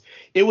memory, because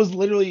it was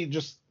literally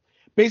just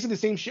basically the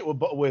same shit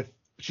with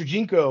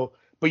Shujinko,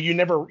 but you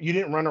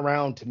didn't run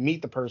around to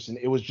meet the person.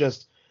 It was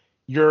just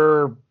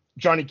you're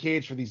Johnny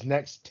Cage for these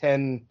next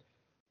 10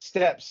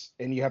 steps,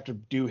 and you have to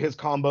do his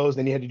combos.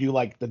 Then you had to do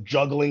like the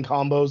juggling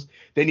combos.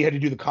 Then you had to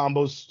do the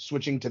combos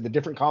switching to the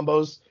different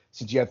combos,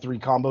 since you had 3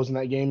 combos in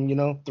that game,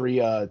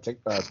 3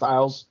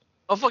 styles.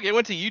 Oh, fuck, I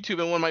went to YouTube,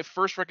 and one of my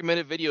first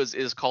recommended videos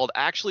is called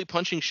Actually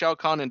Punching Shao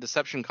Kahn in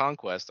Deception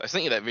Conquest. I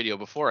sent you that video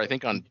before, I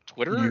think on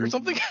Twitter or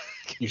something.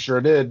 You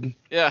sure did.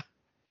 Yeah.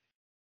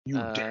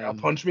 You dare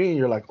punch me, and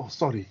you're like, oh,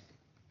 sorry.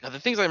 The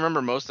things I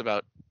remember most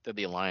about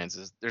Deadly Alliance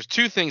is there's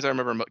 2 things I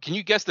remember. Can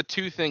you guess the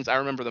 2 things I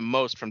remember the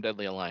most from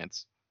Deadly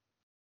Alliance?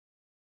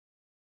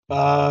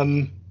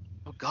 Oh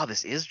God,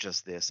 this is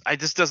just this.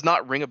 This does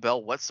not ring a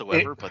bell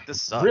whatsoever, but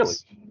this sucks. Really?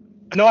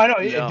 No, I know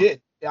it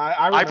did.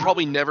 I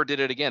probably never did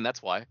it again.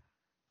 That's why.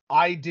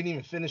 I didn't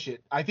even finish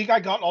it. I think I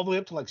got all the way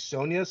up to like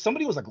Sonya.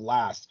 Somebody was like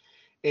last,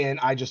 and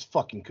I just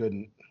fucking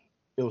couldn't.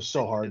 It was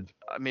so hard.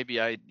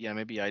 Maybe I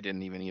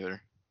didn't even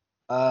either.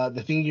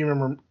 The thing you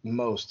remember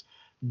most.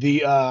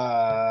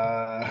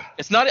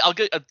 It's not.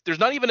 There's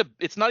not even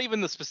it's not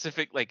even the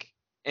specific like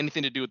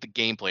anything to do with the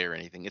gameplay or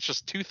anything. It's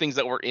just 2 things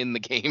that were in the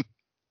game.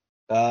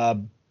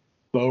 Bo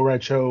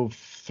Recho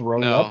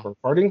throwing up or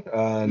farting.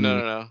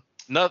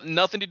 No,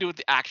 nothing to do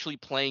with actually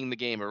playing the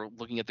game or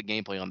looking at the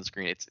gameplay on the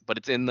screen. It's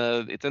in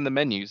the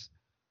menus.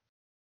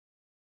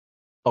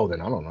 Oh,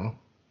 then I don't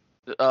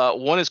know.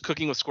 1 is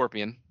cooking with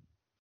Scorpion.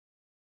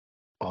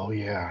 Oh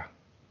yeah.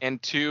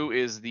 And 2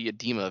 is the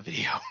edema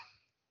video.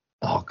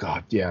 Oh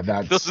God, yeah,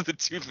 those are the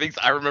 2 things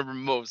I remember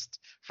most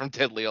from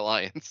Deadly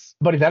Alliance.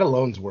 Buddy, that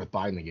alone's worth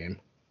buying the game.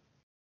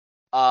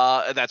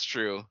 That's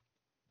true.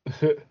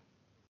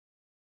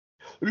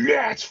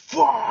 Let's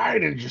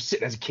fight! And just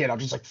sitting as a kid, I'm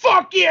just like,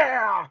 fuck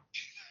yeah!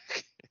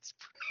 It's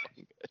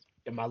pretty good.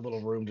 In my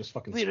little room, just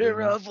fucking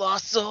Leader of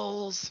Lost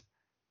Souls.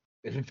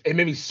 It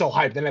made me so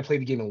hyped. Then I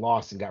played the game and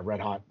lost and got red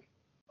hot.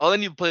 Oh,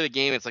 then you play the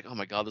game, it's like, oh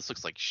my God, this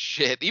looks like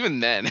shit. Even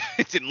then,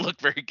 it didn't look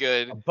very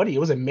good. Buddy, it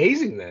was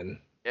amazing then.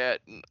 Yeah,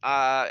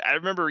 I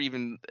remember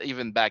even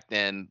back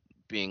then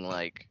being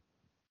like,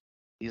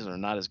 these are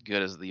not as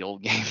good as the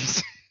old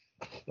games.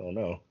 Oh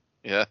no.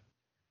 Yeah.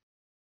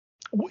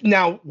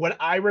 Now, what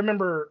I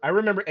remember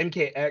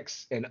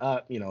MKX and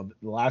the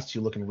last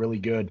 2 looking really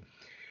good.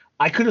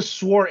 I could have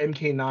swore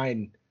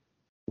MK9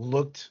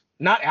 looked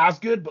not as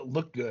good, but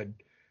looked good.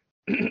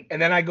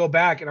 And then I go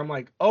back and I'm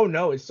like, oh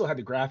no, it still had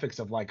the graphics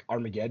of like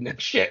Armageddon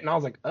and shit. And I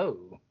was like,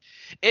 oh,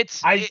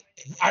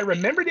 I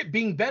remembered it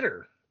being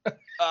better.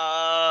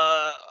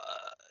 I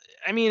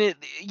mean,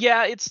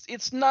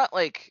 it's not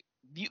like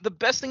the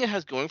best thing it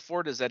has going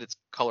for it is that it's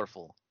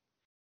colorful.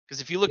 Because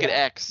if you look at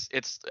X,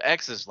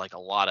 X is like a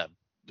lot of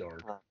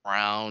dark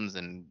browns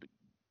and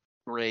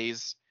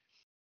grays.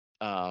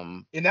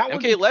 And that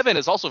MK11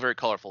 is also very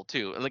colorful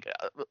too. And like,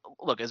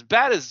 look, as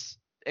bad as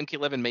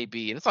MK11 may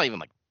be, and it's not even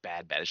like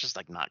bad, it's just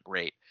like not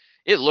great.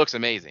 It looks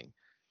amazing.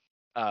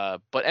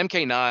 But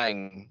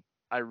MK9,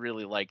 I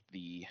really like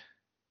the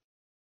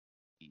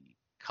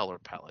color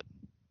palette.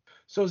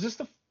 So is this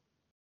the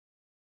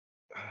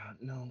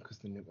no? Because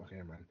okay,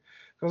 never mind.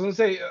 I was gonna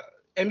say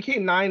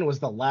MK9 was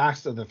the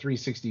last of the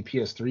 360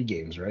 PS3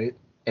 games, right?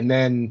 And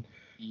then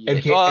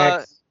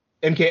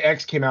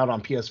MKX came out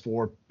on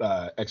PS4,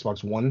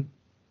 Xbox One.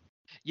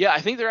 Yeah,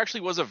 I think there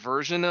actually was a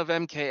version of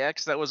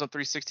MKX that was on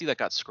 360 that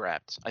got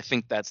scrapped. I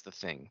think that's the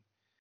thing.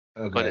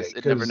 Okay, but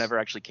it never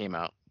actually came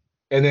out.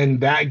 And then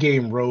that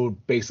game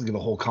rode basically the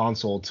whole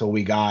console till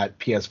we got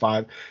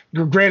PS5.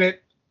 Granted,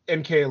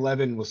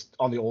 MK11 was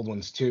on the old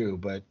ones too,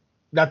 but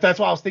that's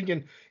why I was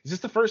thinking, is this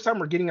the first time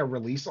we're getting a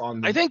release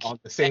on I think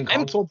the same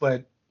console?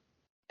 But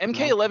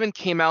MK11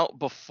 came out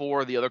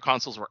before the other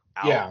consoles were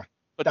out. Yeah,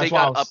 but they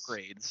got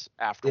upgrades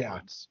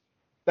afterwards.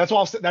 Yeah.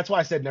 That's why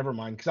I said never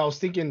mind, because I was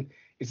thinking,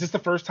 is this the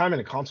first time in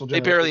a console They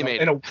generation? barely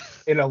made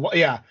it.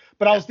 Yeah,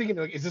 but I was thinking,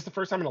 like, is this the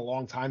first time in a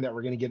long time that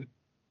we're gonna get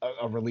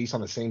a release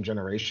on the same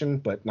generation?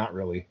 But not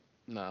really.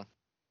 No.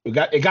 It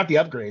got the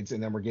upgrades,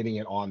 and then we're getting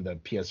it on the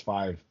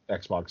PS5,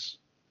 Xbox.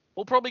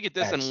 We'll probably get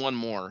this X. and one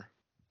more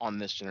on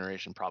this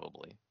generation,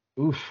 probably.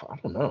 Oof, I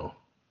don't know.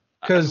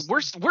 Because we're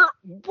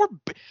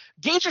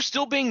games are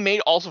still being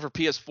made also for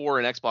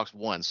PS4 and Xbox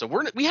One, so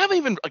we haven't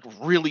even like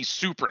really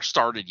super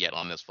started yet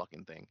on this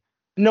fucking thing.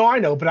 No, I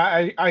know, but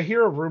I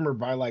hear a rumor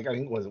by, like, I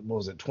think what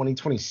was it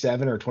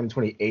 2027 or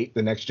 2028,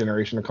 the next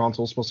generation of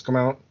consoles supposed to come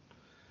out,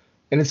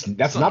 and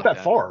that's not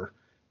that far,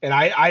 and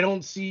I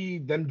don't see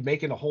them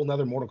making a whole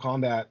nother Mortal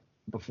Kombat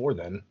before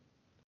then.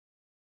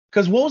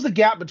 Because what was the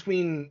gap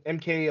between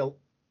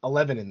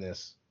MK11 and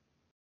this?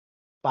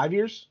 5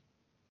 years?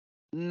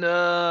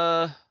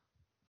 Nah,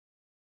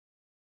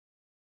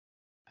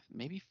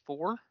 maybe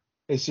 4.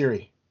 Hey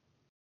Siri,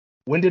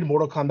 when did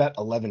Mortal Kombat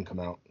 11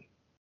 come out?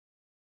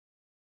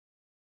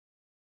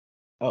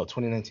 Oh,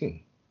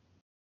 2019.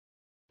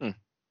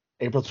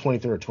 April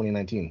 23rd,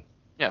 2019.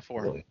 Yeah,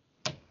 4. Really?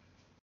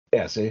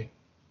 Yeah, see?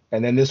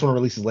 And then this one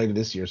releases later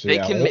this year. So they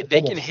can hit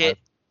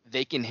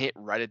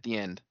right at the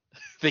end.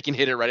 They can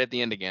hit it right at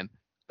the end again.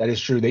 That is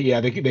true.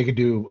 They could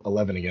do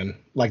 11 again,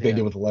 like they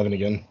did with 11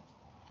 again.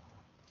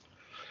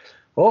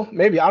 Well,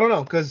 maybe, I don't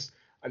know, because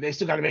they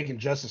still got to make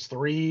Injustice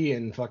 3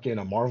 and fucking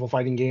a Marvel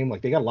fighting game.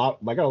 Like, they got a lot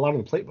on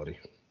the plate, buddy.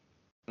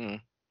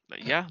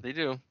 Yeah, they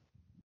do.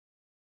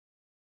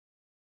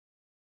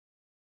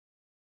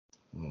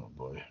 Oh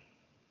boy.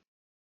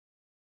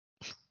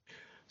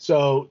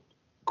 So,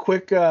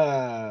 quick,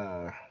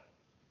 I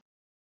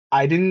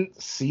didn't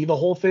see the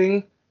whole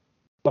thing,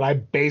 but I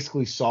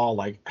basically saw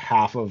like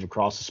half of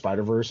Across the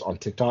Spider-Verse on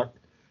TikTok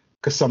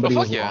because somebody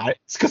was live.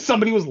 Because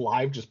somebody was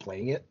live just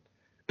playing it.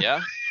 Yeah.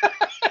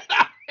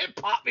 It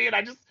popped me,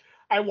 and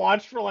I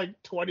watched for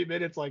like 20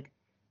 minutes. Like,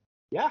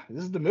 yeah,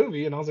 this is the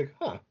movie, and I was like,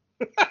 huh.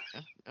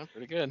 Yeah,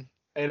 pretty good.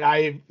 And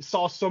I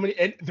saw so many,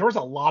 and there was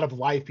a lot of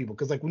live people,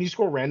 because like when you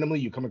scroll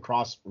randomly, you come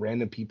across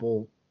random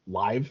people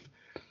live,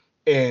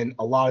 and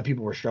a lot of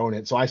people were showing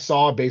it. So I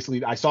saw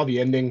the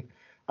ending,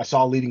 I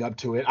saw leading up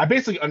to it. I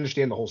basically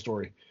understand the whole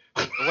story.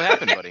 What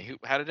happened, buddy?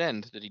 How did it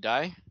end? Did he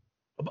die?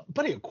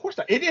 Buddy, of course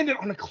not. It ended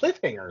on a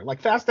cliffhanger,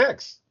 like Fast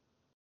X.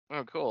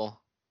 Oh,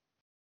 cool.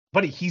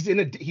 Buddy, he's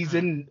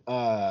in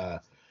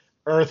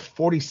Earth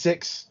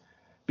 46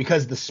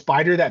 because the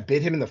spider that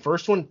bit him in the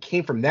first one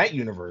came from that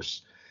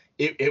universe.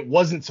 It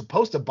wasn't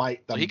supposed to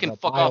bite them. So he can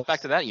fuck off back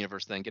to that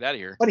universe then. Get out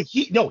of here. But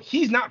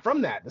he's not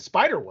from that. The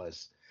spider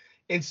was.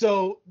 And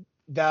so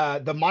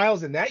the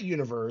Miles in that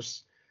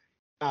universe,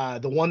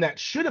 the one that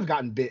should have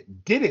gotten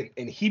bit didn't,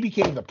 and he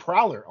became the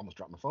Prowler. Almost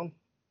dropped my phone.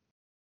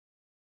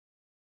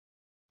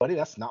 Buddy,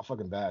 that's not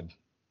fucking bad.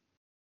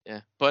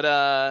 Yeah.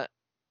 But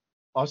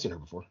I've seen her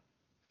before.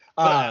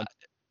 I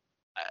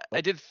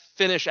did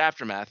finish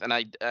Aftermath, and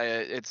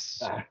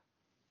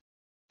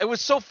it was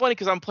so funny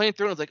because I'm playing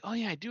through and I was like, oh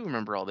yeah, I do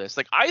remember all this.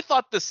 Like, I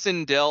thought the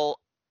Sindel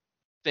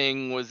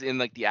thing was in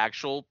like the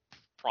actual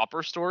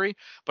proper story,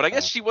 but I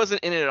guess she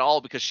wasn't in it at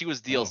all because she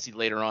was DLC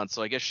later on,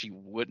 so I guess she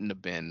wouldn't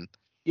have been.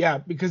 Yeah,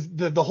 because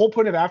the whole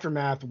point of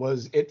Aftermath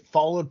was it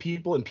followed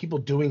people and people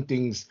doing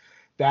things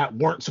that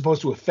weren't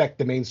supposed to affect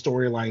the main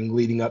storyline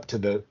leading up to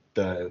the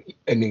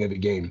ending of the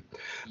game,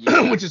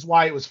 which is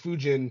why it was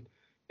Fujin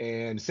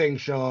and Sang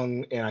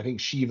Shung and I think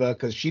Shiva,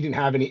 because she didn't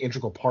have any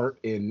integral part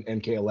in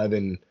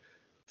MK11.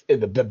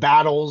 The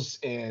battles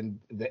and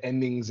the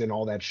endings and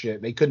all that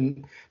shit. They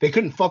couldn't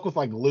fuck with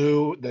like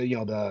Liu,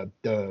 what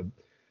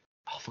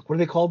are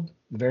they called?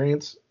 The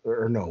variants?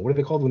 Or no, what are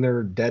they called when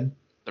they're dead?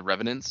 The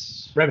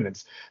Revenants.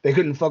 They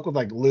couldn't fuck with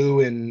like Liu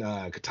and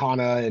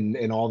Katana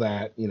and all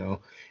that, And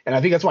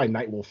I think that's why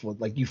Nightwolf was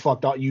like, you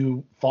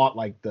fought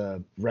like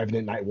the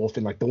Revenant Nightwolf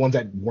and like the ones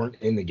that weren't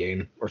in the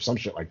game or some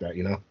shit like that,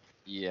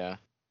 Yeah.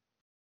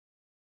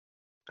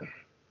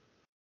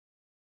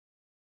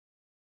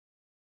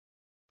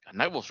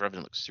 Nightwolf's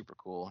Revenant looks super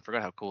cool. I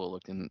forgot how cool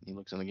he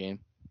looks in the game.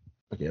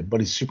 Okay, but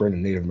he's super into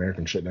Native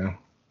American shit now.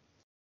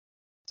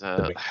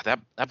 That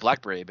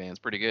Black Beret band's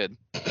pretty good.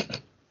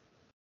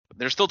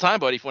 There's still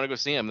time, buddy. If you want to go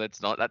see him, that's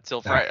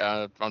till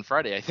Friday. On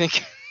Friday, I think.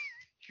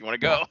 If you want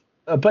to go,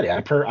 buddy, I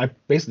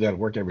basically got to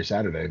work every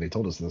Saturday. They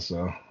told us this,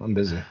 so I'm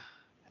busy.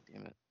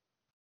 Damn it.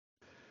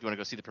 You want to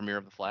go see the premiere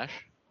of The Flash?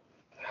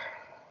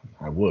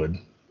 I would.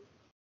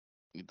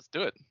 Let's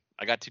do it.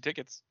 I got 2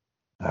 tickets.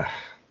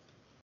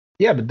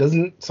 Yeah, but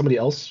doesn't somebody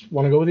else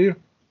want to go with you?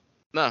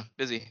 No,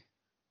 busy.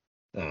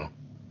 Oh.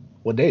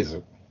 What day is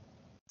it?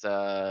 It's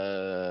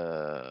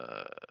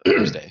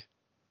Thursday.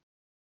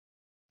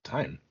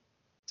 Time.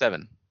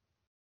 7.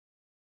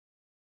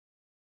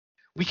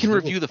 We can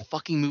review the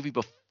fucking movie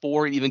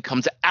before it even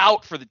comes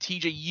out for the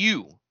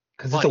TJU.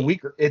 Because it's a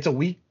week. It's a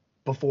week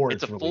before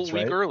it's it's a released, full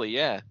week early.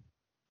 Yeah.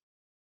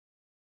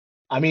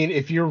 I mean,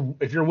 if you're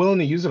willing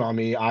to use it on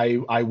me,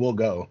 I will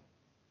go.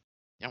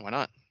 Yeah, why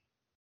not?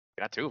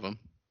 Got 2 of them.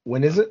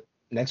 When is it?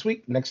 Next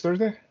week? Next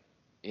Thursday?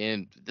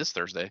 And this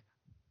Thursday.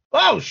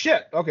 Oh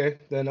shit. Okay,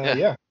 then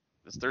yeah.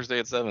 This Thursday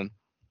at 7.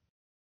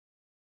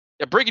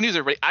 Yeah, breaking news,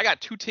 everybody. I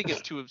got 2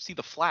 tickets to see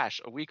The Flash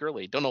a week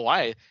early. Don't know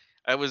why.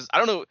 I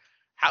don't know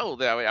how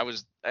that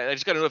I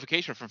just got a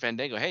notification from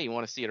Fandango. Hey, you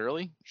want to see it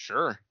early?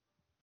 Sure.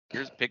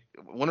 Here's pick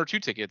 1 or 2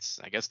 tickets.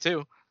 I guess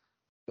 2.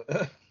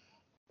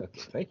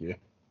 Thank you.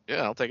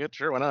 Yeah, I'll take it.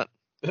 Sure, why not?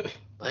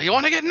 You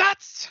want to get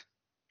nuts?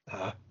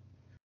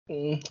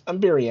 I'm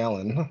Barry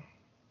Allen.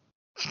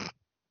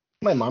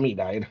 My mommy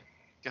died.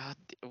 God,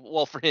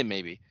 well, for him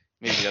maybe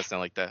it does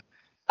sound like that.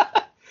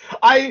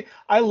 I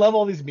love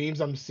all these memes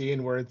I'm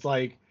seeing where it's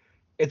like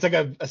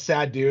a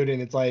sad dude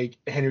and it's like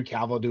Henry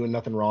Cavill doing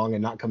nothing wrong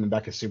and not coming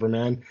back as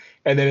Superman,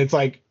 and then it's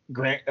like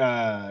Grant,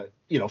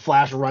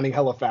 Flash running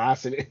hella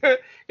fast and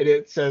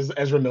it says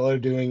Ezra Miller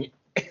doing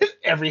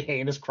every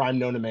heinous crime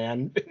known to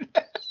man.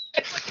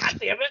 God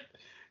damn it!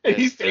 And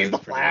he saves the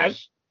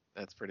Flash.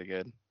 That's pretty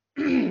good.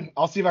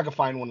 I'll see if I can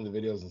find one of the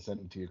videos and send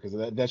it to you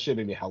because that shit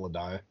made me hella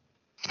die.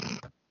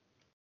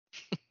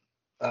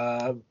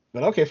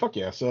 But okay, fuck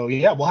yeah. So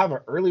yeah, we'll have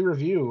an early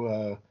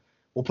review.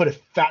 We'll put a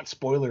fat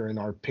spoiler in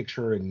our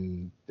picture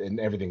and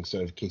everything, so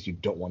in case you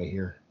don't want to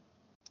hear.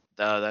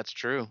 That's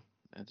true.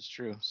 That is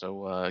true.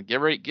 So get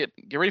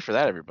ready for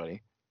that,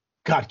 everybody.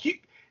 God,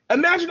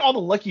 imagine all the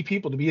lucky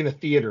people to be in a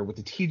theater with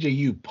the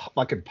TJU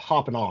fucking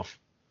popping off.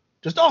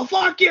 Just oh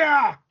fuck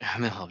yeah!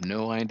 And they'll have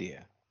no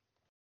idea.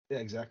 Yeah,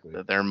 exactly.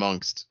 That they're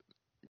amongst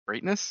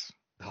greatness.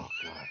 Oh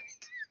god.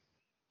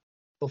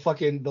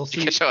 They'll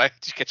see. Did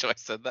you catch how I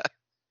said that?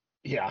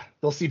 Yeah,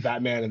 they'll see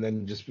Batman and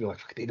then just be like,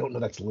 they don't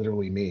know that's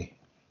literally me.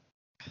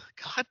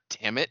 God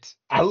damn it!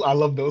 I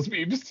love those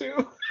memes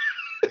too.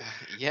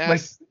 Yeah.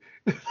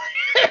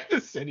 The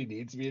city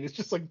needs me, and it's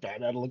just like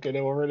Batman looking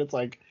over, and it's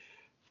like,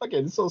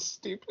 fucking so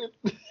stupid.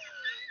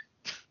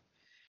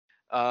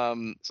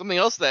 Something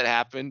else that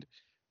happened.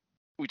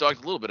 We talked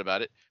a little bit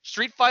about it.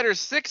 Street Fighter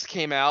 6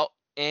 came out,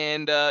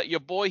 and your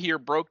boy here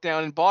broke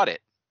down and bought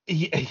it.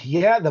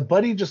 Yeah, the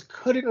buddy just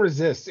couldn't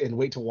resist and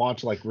wait to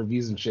watch like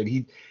reviews and shit.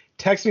 He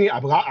texted me,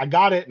 I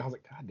got it, and I was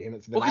like, God damn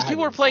it. So well, because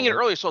people were playing it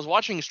earlier, so I was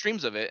watching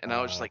streams of it, and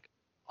I was just like,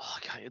 oh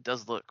god, it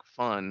does look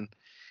fun.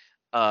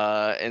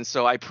 And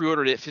so I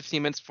pre-ordered it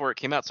 15 minutes before it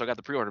came out, so I got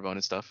the pre-order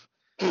bonus stuff.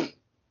 So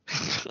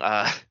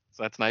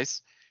that's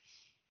nice.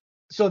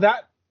 So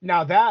that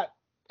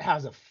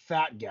has a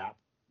fat gap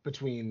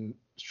between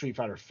Street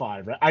Fighter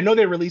 5, right? I know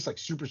they released like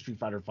Super Street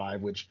Fighter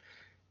 5, which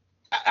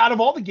out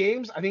of all the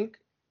games, I think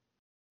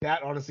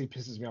that honestly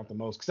pisses me off the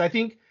most, because I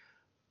think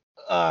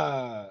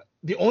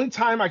the only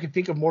time I could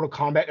think of Mortal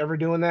Kombat ever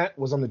doing that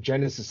was on the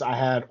Genesis. I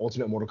had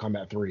Ultimate Mortal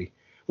Kombat 3,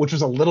 which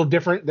was a little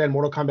different than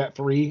Mortal Kombat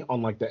 3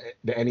 on like the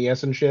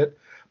NES and shit.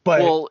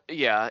 But well,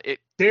 yeah,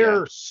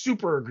 they're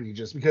super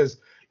egregious because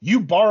you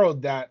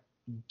borrowed that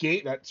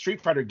game, that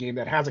Street Fighter game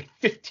that has like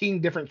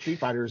 15 different Street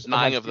Fighters.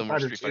 9 of them were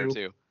Street Fighter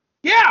 2.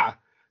 Yeah.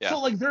 So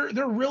like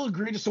they're real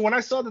egregious. So when I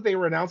saw that they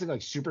were announcing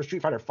like Super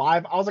Street Fighter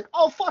 5, I was like,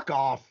 oh fuck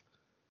off.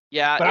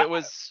 Yeah, but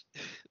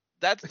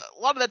that's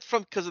a lot of that's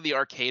from because of the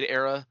arcade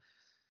era.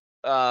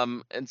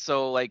 And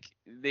so like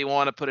they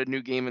want to put a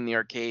new game in the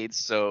arcades,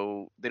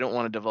 so they don't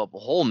want to develop a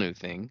whole new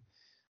thing.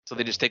 So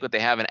they just take what they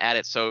have and add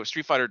it. So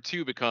Street Fighter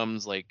 2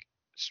 becomes like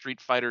Street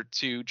Fighter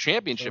 2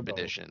 Championship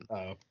Edition.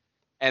 Oh.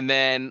 And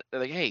then they're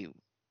like, hey,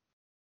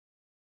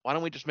 why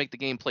don't we just make the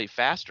game play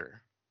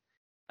faster?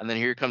 And then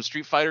here comes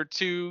Street Fighter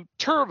 2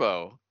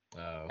 Turbo.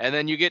 Oh. And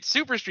then you get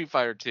Super Street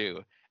Fighter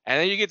 2. And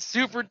then you get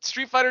Super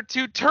Street Fighter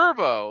 2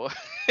 Turbo.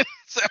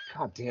 So,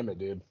 God damn it,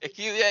 dude.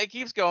 It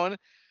keeps going.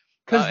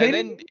 Because they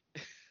didn't,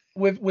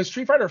 with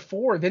Street Fighter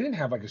 4, they didn't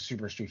have like a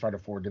Super Street Fighter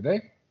 4, did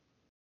they?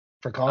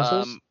 For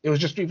consoles? It was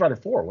just Street Fighter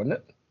 4, wasn't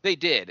it? They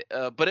did,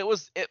 but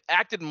it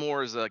acted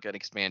more as like an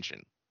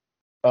expansion.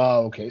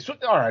 Oh, okay. So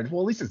all right.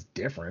 Well, at least it's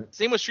different.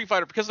 Same with Street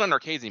Fighter, because it's not in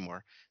arcades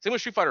anymore. Same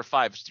with Street Fighter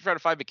 5. Street Fighter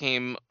 5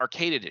 became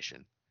arcade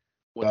edition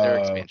with their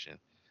expansion.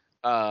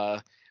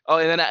 And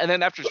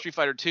then after Street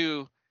Fighter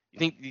 2,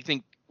 what do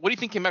you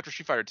think came after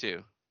Street Fighter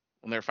 2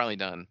 when they were finally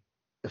done?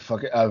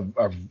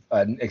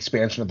 An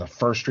expansion of the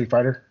first Street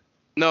Fighter?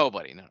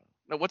 Nobody,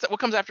 no. What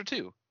comes after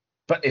 2?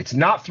 But it's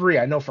not 3.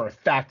 I know for a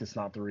fact it's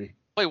not 3.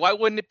 Wait, why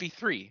wouldn't it be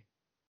 3?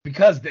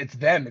 Because it's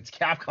them. It's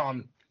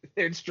Capcom.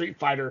 It's Street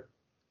Fighter.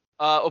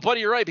 Well,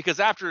 buddy, you're right, because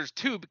after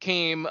 2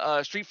 became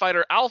Street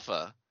Fighter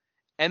Alpha,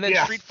 and then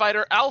Street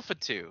Fighter Alpha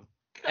 2,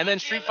 and then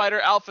Street Fighter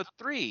Alpha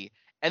 3,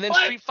 and then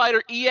Street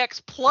Fighter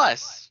EX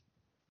Plus.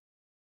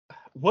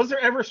 Was there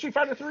ever Street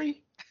Fighter 3?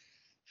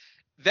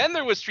 Then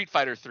there was Street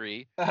Fighter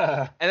 3,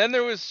 and then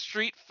there was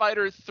Street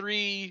Fighter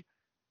 3,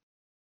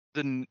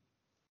 the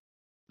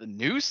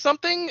new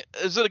something?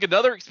 Is it like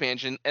another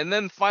expansion? And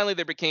then finally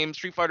there became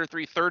Street Fighter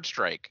 3 Third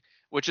Strike,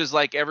 which is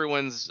like a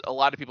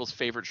lot of people's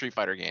favorite Street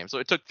Fighter game. So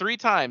it took 3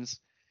 times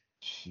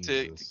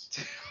to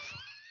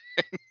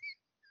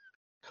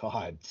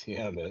God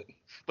damn it.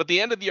 But the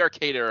end of the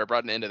arcade era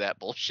brought an end to that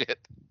bullshit.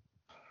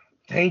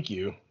 Thank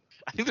you.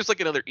 I think there's like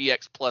another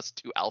EX plus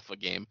 2 alpha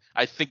game.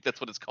 I think that's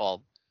what it's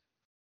called.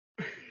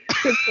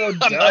 It's so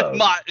I'm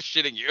not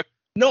shitting you.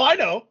 No, I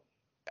know.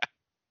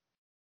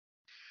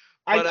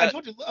 But, I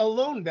told you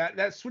alone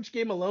that Switch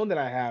game alone that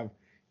I have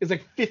is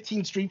like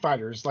 15 Street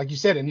Fighters, like you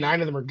said, and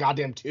 9 of them are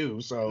goddamn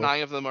 2. So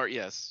 9 of them are,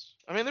 yes.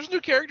 I mean, there's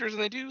new characters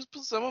and they do,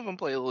 some of them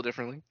play a little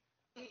differently.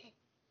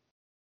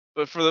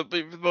 But for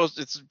the most,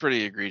 it's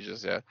pretty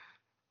egregious, yeah.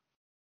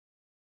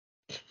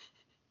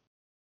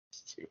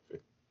 Stupid.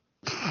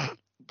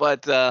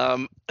 But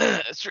so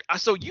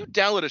you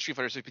downloaded Street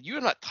Fighter 6, but you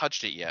have not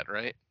touched it yet,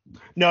 right?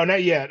 No,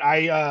 not yet.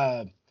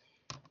 I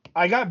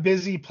got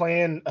busy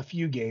playing a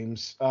few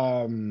games.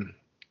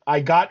 I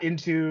got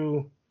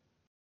into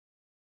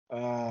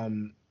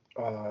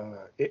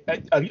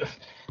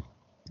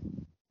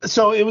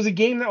so it was a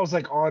game that was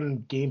like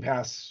on Game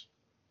Pass.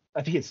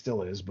 I think it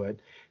still is, but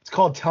it's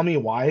called Tell Me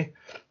Why.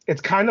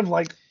 It's kind of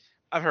like,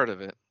 I've heard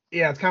of it.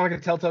 yeah, it's kind of like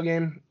a Telltale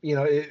game. You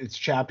know, it's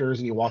chapters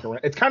and you walk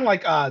around. It's kind of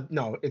like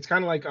it's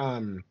kind of like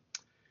oh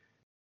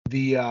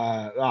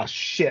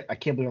shit, I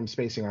can't believe I'm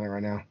spacing on it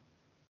right now.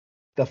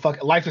 The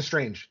fuck Life is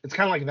Strange. It's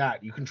kind of like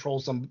that. You control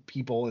some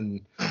people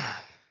and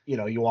you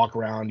know, you walk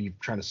around, you're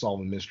trying to solve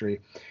a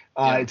mystery.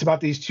 It's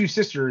about these two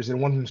sisters and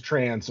one of them's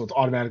trans, so it's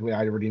automatically,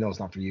 I already know it's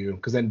not for you.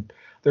 Because then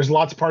there's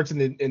lots of parts in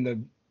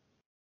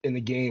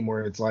the game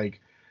where it's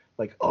like,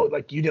 oh,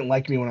 like you didn't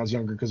like me when I was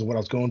younger because of what I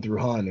was going through,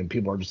 hun. And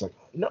people are just like,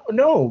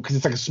 no, because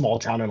it's like a small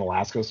town in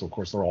Alaska, so of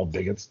course they're all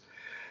bigots.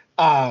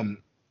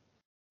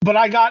 But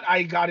I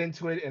got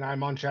into it, and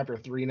I'm on chapter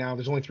 3 now.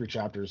 There's only 3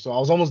 chapters, so I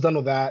was almost done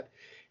with that.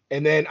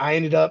 And then I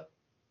ended up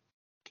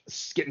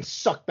getting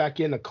sucked back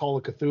into Call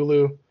of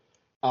Cthulhu.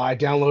 I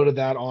downloaded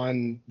that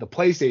on the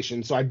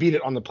PlayStation, so I beat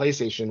it on the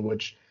PlayStation,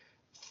 which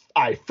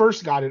I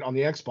first got it on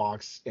the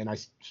Xbox, and I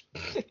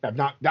have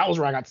not. That was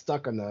where I got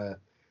stuck on the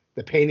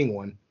painting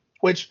one,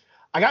 which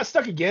I got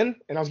stuck again,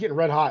 and I was getting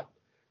red hot.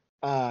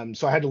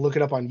 So I had to look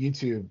it up on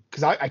YouTube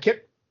because I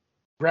kept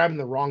grabbing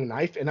the wrong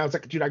knife, and I was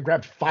like, dude, I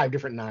grabbed 5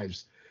 different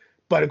knives.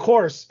 But of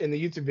course, in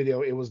the YouTube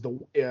video, it was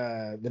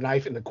the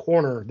knife in the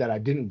corner that I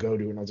didn't go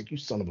to, and I was like, you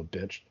son of a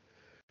bitch.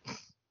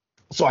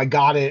 So I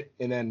got it,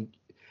 and then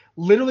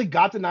literally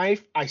got the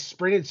knife. I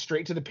sprinted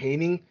straight to the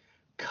painting,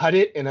 cut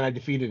it, and then I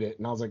defeated it.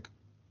 And I was like,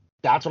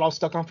 that's what I was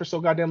stuck on for so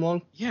goddamn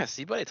long? Yeah,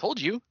 see, but I told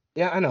you.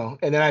 Yeah, I know.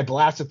 And then I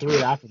blasted through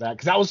it after that,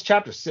 because that was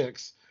chapter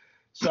 6.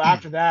 So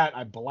after that,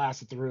 I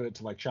blasted through it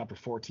to like chapter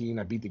 14.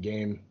 I beat the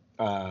game.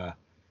 Not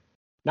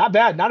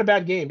bad. Not a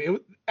bad game.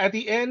 At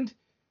the end,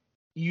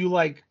 you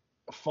like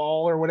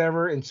fall or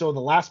whatever, and so the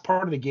last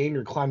part of the game,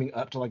 you're climbing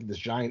up to like this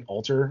giant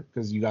altar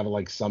because you got to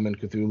like summon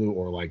Cthulhu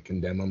or like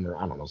condemn him or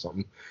I don't know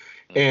something.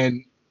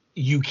 And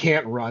you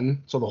can't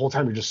run, so the whole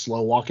time you're just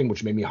slow walking,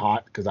 which made me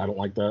hot because I don't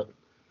like that.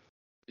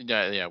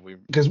 Yeah,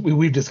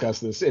 we've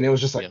discussed this, and it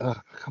was just like,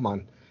 come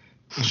on,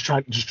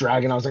 just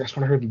dragging. I was like, I just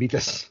want to hurry up and beat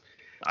this.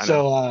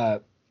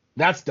 So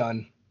that's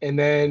done, and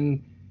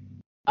then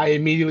I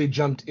immediately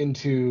jumped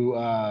into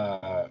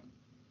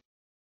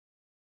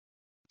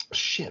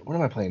shit. What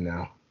am I playing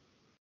now?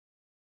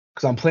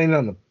 Because I'm playing it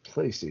on the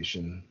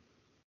PlayStation.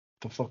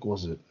 The fuck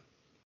was it?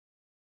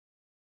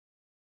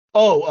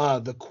 Oh,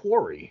 The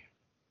Quarry.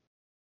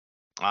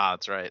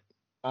 That's right.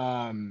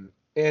 And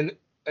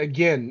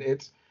again,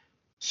 it's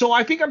so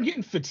I think I'm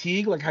getting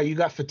fatigue, like how you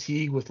got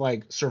fatigue with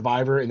like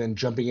Survivor and then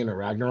jumping into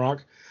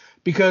Ragnarok,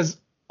 because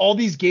all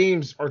these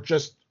games are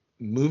just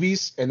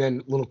movies and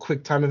then little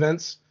quick time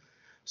events.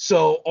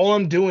 So all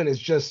I'm doing is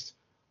just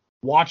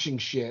watching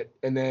shit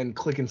and then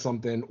clicking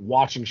something,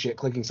 watching shit,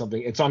 clicking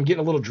something. And so I'm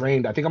getting a little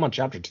drained. I think I'm on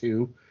chapter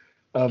 2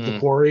 of The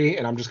Quarry,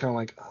 and I'm just kind of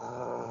like,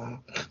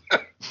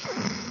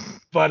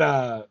 But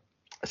I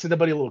sent the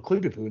buddy a little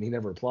clippy poo, and he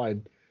never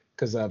replied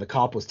because the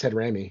cop was Ted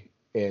Raimi,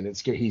 and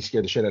he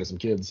scared the shit out of some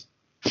kids.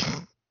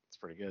 It's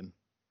pretty good.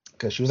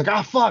 Because she was like,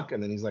 "Ah, fuck,"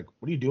 and then he's like,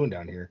 "What are you doing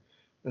down here?"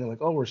 And they're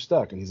like, "Oh, we're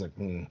stuck," and he's like,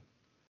 "Hmm."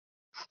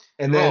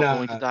 And We're then all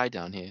going to die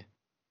down here.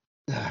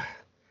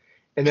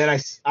 And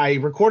then I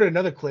recorded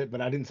another clip,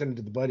 but I didn't send it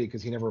to the buddy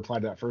because he never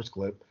replied to that first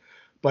clip.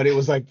 But it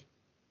was like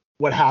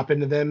what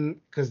happened to them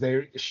because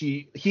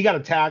he got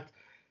attacked.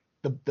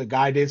 The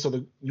guy did.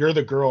 So you're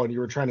the girl and you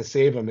were trying to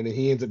save him, and then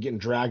he ends up getting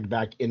dragged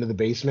back into the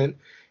basement.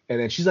 And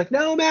then she's like,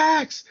 "No,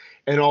 Max!"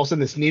 And all of a sudden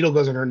this needle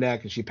goes in her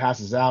neck and she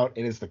passes out.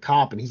 And it's the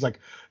cop, and he's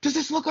like, "Does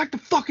this look like the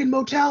fucking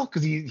motel?"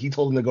 Because he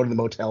told him to go to the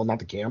motel, not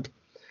the camp.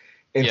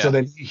 And so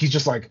then he's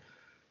just like.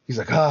 He's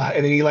like,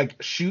 and then he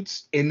like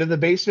shoots into the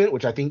basement,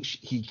 which I think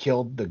he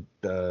killed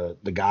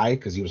the guy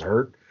because he was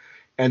hurt.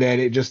 And then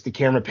the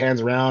camera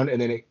pans around, and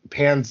then it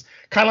pans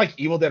kind of like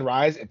Evil Dead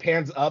Rise. It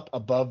pans up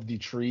above the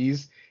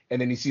trees, and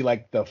then you see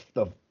like the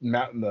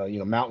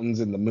mountain,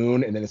 mountains and the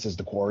moon, and then it says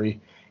The Quarry,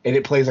 and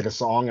it plays like a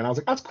song. And I was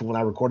like, that's cool. And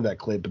I recorded that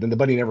clip, but then the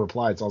buddy never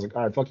replied, so I was like,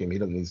 all right, fuck him. He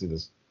doesn't need to see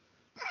this.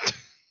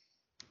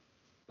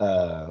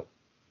 But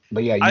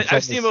yeah,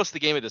 I've seen most of the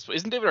game at this point.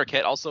 Isn't David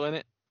Arquette also in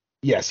it?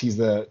 Yes, he's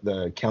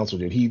the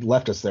counselor dude. He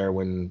left us there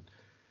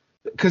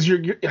because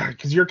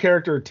your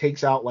character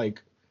takes out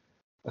like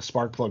a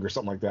spark plug or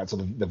something like that, so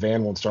the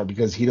van won't start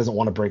because he doesn't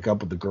want to break up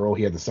with the girl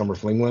he had the summer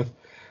fling with.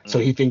 So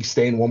he thinks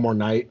staying one more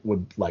night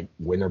would like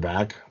win her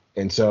back.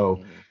 And so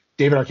Mhm.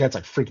 David Arquette's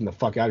like freaking the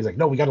fuck out. He's like,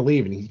 no, we got to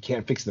leave. And he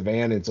can't fix the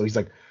van. And so he's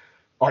like,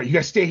 all right, you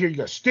guys stay here. You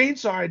guys stay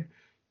inside.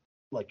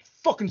 Like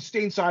fucking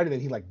stay inside. And then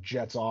he like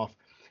jets off.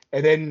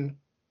 And then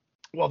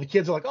while the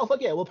kids are like, oh,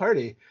 fuck yeah, we'll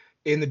party.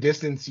 In the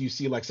distance, you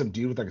see like some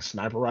dude with like a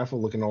sniper rifle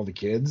looking at all the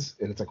kids.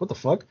 And it's like, what the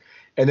fuck?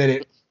 And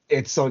then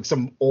it's like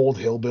some old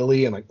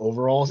hillbilly in like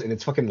overalls. And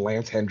it's fucking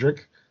Lance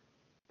Hendrick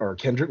or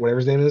Kendrick, whatever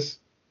his name is.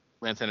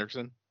 Lance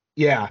Henriksen.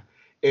 Yeah.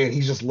 And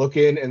he's just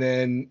looking, and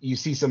then you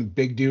see some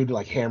big dude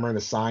like hammering a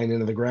sign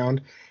into the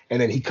ground,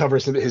 and then he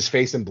covers his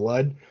face in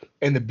blood,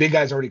 and the big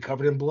guy's already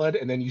covered in blood,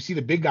 and then you see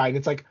the big guy, and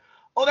it's like,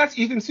 oh, that's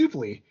Ethan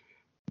Suplee,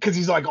 because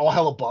he's like all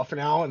hella buff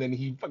now, and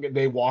then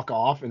they walk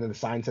off, and then the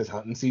sign says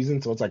hunting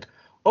season, so it's like,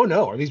 oh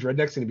no, are these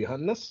rednecks going to be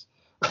hunting us?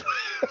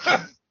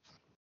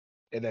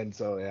 And then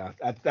so yeah,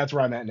 that's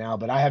where I'm at now.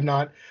 But I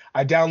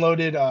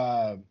downloaded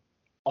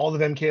all of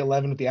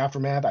MK11 with the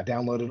aftermath. I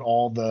downloaded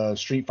all the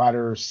Street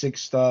Fighter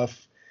 6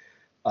 stuff.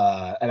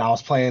 And I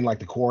was playing like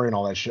the core and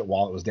all that shit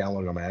while it was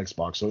downloaded on my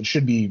Xbox, so it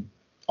should be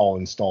all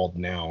installed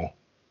now.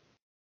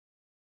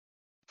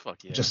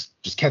 Fuck yeah. Just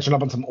catching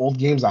up on some old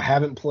games I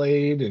haven't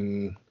played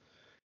and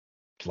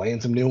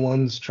playing some new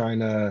ones, trying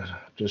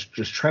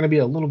to be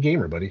a little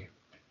gamer, buddy.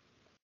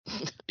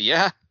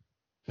 Yeah.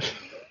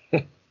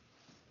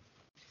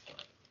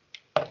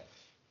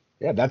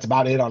 Yeah, that's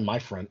about it on my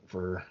front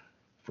for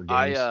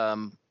games.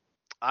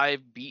 I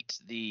beat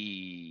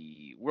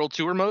the World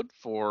Tour mode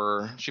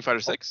for Street Fighter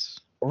 6.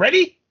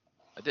 Already?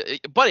 I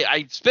did, buddy,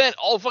 I spent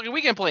all fucking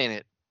weekend playing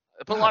it.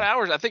 I put a lot of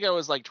hours. I think I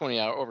was like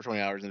over 20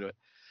 hours into it.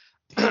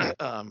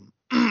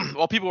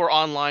 While people were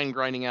online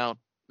grinding out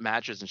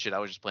matches and shit, I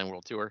was just playing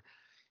World Tour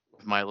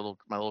with my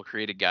little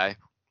created guy.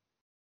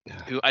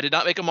 Who I did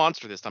not make a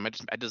monster this time.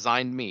 I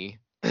designed me,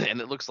 and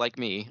it looks like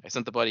me. I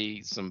sent the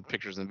buddy some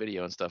pictures and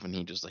video and stuff, and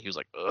he was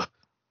like, ugh.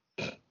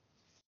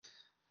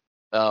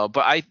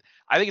 But I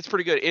think it's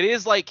pretty good. It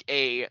is like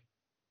a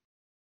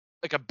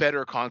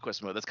better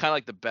conquest mode. That's kind of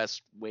like the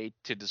best way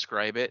to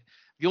describe it.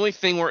 The only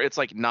thing where it's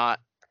like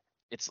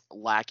it's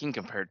lacking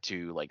compared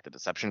to like the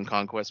Deception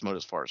conquest mode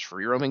as far as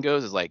free roaming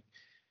goes is like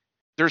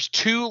there's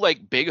two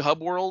like big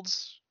hub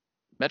worlds,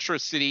 Metro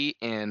City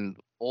and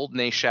Old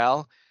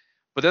Nashal.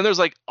 But then there's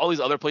like all these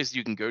other places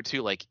you can go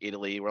to, like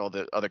Italy, where all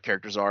the other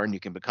characters are, and you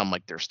can become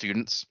like their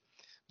students.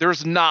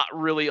 There's not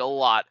really a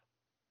lot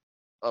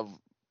of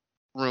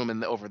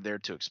room over there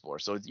to explore.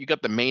 So you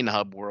got the main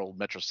hub world,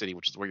 Metro City,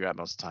 which is where you're at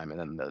most of the time, and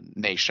then the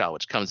Nashal,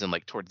 which comes in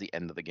like towards the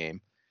end of the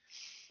game.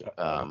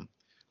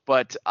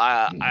 But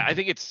I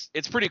think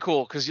it's pretty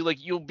cool because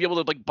you'll be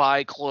able to like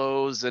buy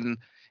clothes, and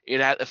it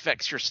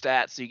affects your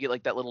stats. So you get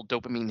like that little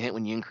dopamine hit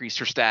when you increase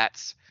your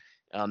stats.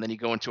 Then you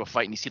go into a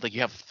fight and you see like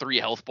you have 3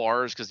 health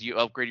bars because you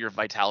upgrade your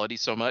vitality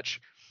so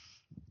much.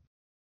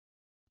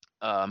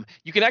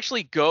 You can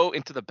actually go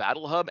into the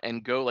battle hub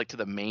and go like to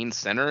the main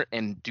center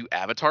and do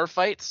avatar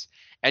fights,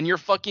 and your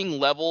fucking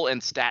level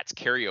and stats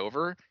carry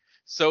over.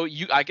 So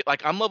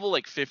I'm level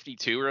like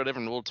 52 or whatever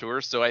in World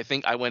Tour. So I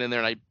think I went in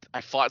there and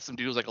I fought some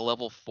dude who was like a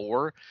level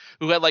 4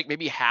 who had like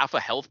maybe half a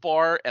health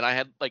bar, and I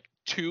had like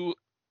 2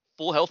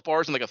 full health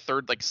bars and like a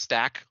third like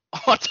stack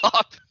on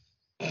top.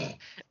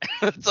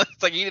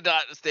 It's like he did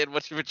not stand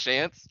much of a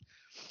chance.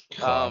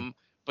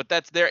 But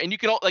that's there, and you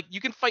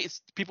can fight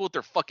people with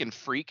their fucking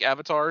freak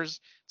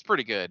avatars. It's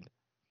pretty good.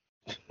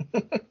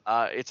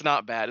 It's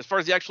not bad as far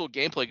as the actual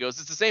gameplay goes.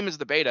 It's the same as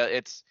the beta.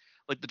 It's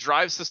like the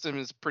drive system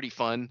is pretty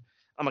fun.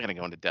 I'm not gonna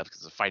go into depth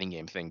because it's a fighting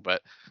game thing,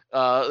 but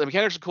the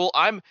mechanics are cool.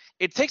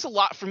 It takes a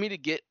lot for me to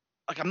get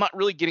I'm not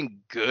really getting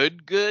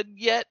good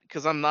yet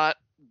because I'm not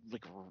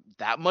like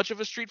that much of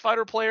a Street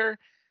Fighter player.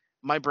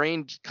 My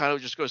brain kind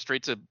of just goes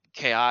straight to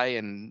KI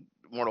and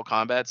Mortal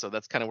Kombat, so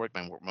that's kind of where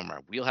my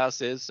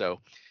wheelhouse is. So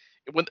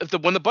when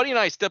the buddy and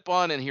I step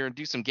on in here and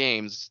do some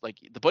games, like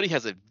the buddy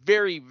has a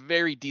very,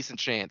 very decent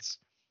chance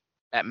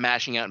at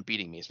mashing out and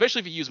beating me, especially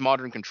if you use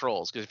modern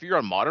controls. Because if you're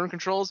on modern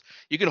controls,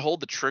 you can hold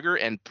the trigger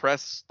and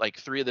press like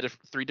 3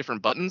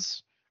 different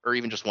buttons, or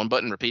even just one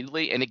button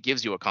repeatedly, and it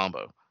gives you a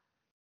combo.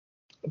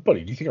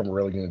 Buddy, do you think I'm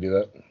really going to do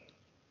that?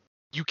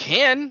 You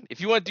can, if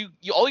you want to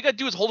do. All you got to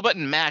do is hold a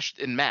button, mash,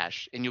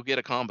 and you'll get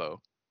a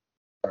combo.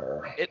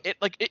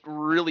 It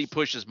really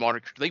pushes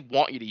modern. They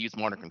want you to use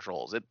modern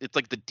controls. It's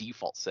like the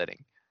default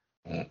setting.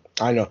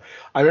 I know.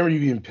 I remember you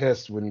being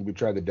pissed when we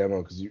tried the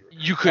demo because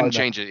you couldn't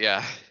change it.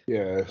 Yeah.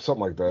 Yeah,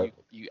 something like that.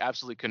 You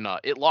absolutely could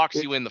not. It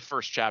locks you in the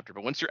first chapter,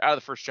 but once you're out of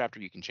the first chapter,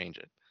 you can change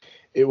it.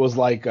 It was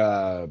like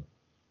the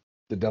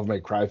Devil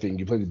May Cry thing.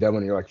 You play the demo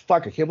and you're like,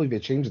 "Fuck, I can't believe they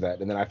changed that."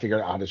 And then I figured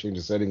out how to change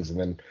the settings, and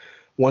then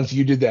once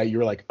you did that, you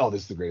were like, "Oh,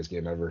 this is the greatest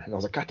game ever." And I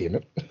was like, "God damn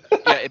it!"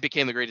 Yeah, it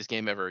became the greatest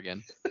game ever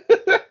again.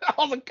 I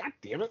was like, "God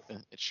damn it!"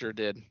 It sure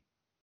did.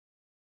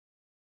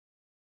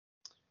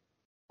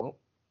 Well,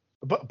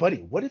 but buddy,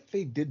 what if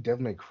they did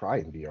Devil May Cry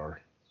in VR?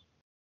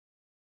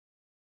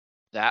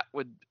 That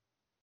would,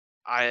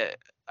 I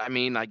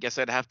mean, I guess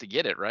I'd have to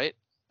get it, right?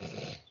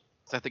 I'd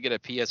have to get a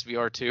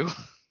PSVR 2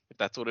 if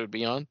that's what it would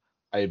be on.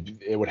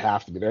 It would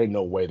have to be. There ain't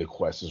no way the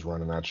Quest is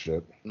running that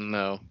shit.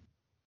 No.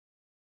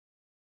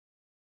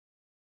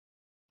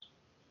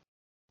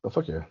 Oh,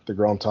 fuck yeah. The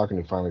girl I'm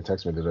talking to finally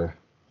texted me today.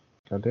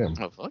 God damn.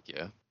 Oh, fuck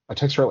yeah. I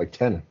text her at like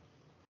 10.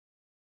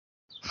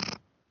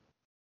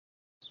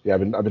 Yeah,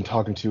 I've been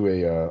talking to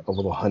a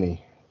little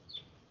honey.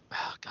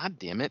 God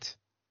damn it.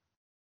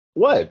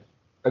 What?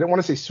 I didn't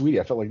want to say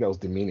sweetie. I felt like that was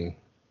demeaning.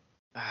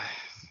 I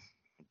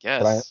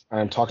But guess. I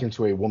am talking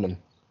to a woman.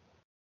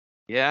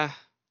 Yeah.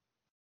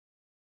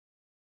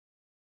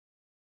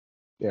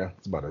 Yeah,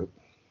 that's about it.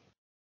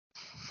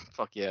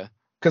 Fuck yeah.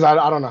 Because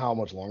I don't know how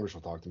much longer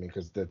she'll talk to me,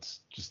 because that's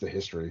just the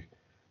history.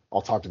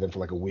 I'll talk to them for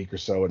like a week or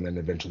so, and then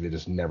eventually they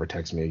just never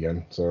text me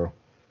again. So,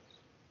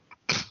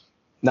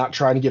 not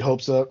trying to get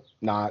hopes up.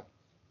 Not,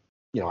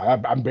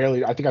 I'm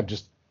barely. I think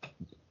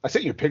I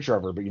sent you a picture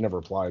of her, but you never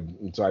replied,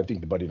 and so I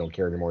think the buddy don't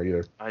care anymore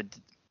either.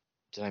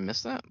 Did I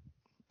miss that?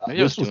 Maybe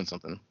I was This doing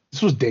something.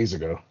 This was days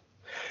ago.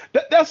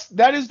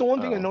 That is the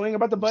one thing annoying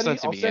about the buddy.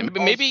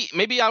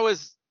 Maybe I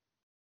was.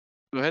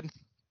 Go ahead.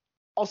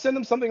 I'll send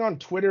him something on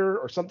Twitter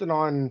or something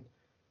on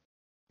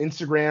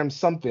Instagram,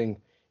 something,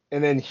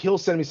 and then he'll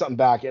send me something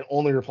back and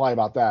only reply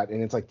about that.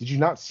 And it's like, did you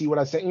not see what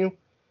I sent you?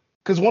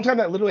 Because one time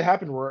that literally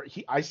happened where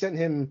I sent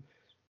him,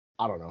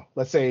 I don't know,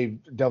 let's say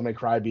Devil May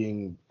Cry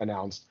being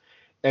announced,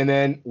 and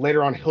then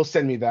later on he'll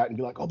send me that and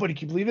be like, oh buddy,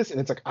 can you believe this? And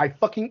it's like, I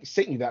fucking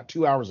sent you that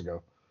 2 hours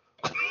ago.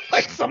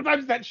 Like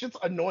sometimes that shit's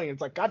annoying.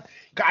 It's like, God,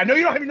 I know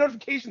you don't have your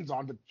notifications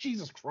on, but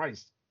Jesus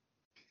Christ.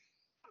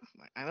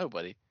 I know,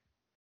 buddy.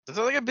 It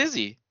sounds like I'm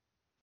busy.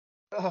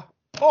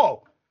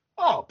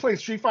 Playing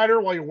Street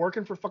Fighter while you're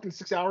working for fucking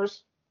 6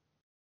 hours.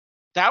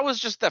 That was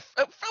just that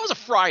was a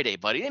Friday,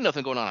 buddy. Ain't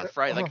nothing going on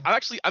Friday. Like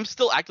I'm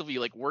still actively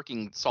like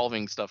working,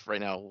 solving stuff right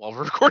now while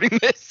we're recording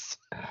this.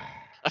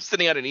 I'm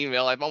sending out an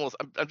email.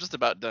 I'm just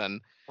about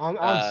done. I'm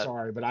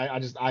sorry, but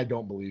I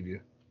don't believe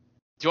you.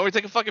 Do you want me to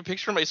take a fucking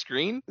picture of my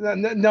screen?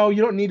 No,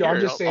 you don't need to. Here,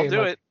 I'm just saying. I'll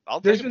do it.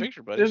 I'll take a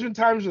picture, buddy. There's been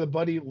times where the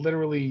buddy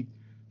literally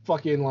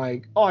fucking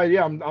like, oh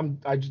yeah,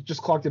 I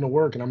just clocked into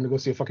work and I'm gonna go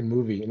see a fucking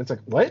movie, and it's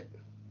like, what?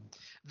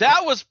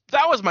 That was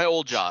my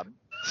old job.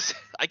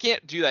 I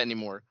can't do that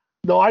anymore.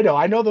 No,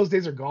 I know those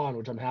days are gone,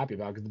 which I'm happy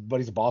about because the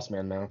buddy's a boss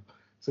man now,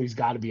 so he's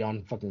got to be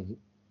got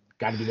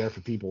to be there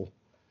for people.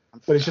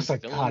 But it's just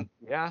like, God,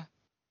 yeah.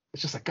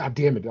 It's just like, God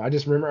damn it. I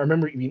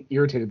remember being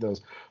irritated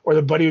those. Or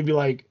the buddy would be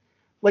like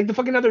the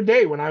fucking other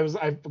day when I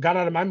got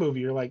out of my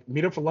movie, you're like,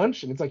 meet up for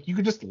lunch, and it's like you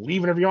could just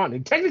leave whenever you want.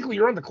 And technically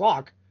you're on the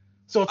clock.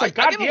 So it's like,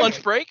 God damn it. I get a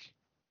lunch break.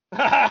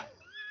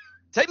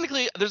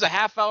 Technically, there's a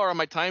half hour on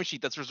my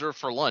timesheet that's reserved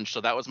for lunch,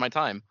 so that was my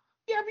time.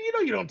 Yeah,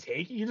 but you don't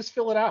take it. You just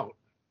fill it out.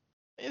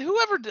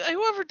 Whoever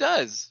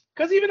does.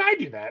 Because even I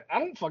do that.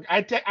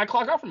 I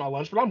clock out for my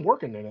lunch, but I'm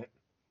working in it.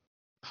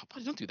 Oh,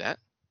 buddy, don't do that.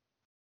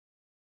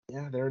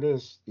 Yeah, there it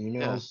is.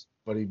 Emails,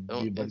 buddy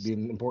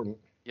being important.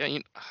 Yeah,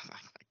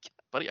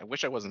 buddy, I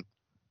wish I wasn't.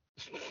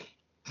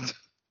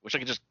 Wish I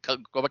could just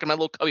go back in my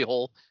little cubby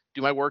hole,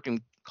 do my work,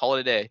 and call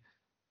it a day.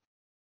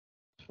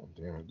 Oh,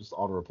 damn it. Just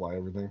auto-reply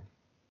everything.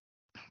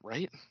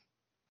 Right?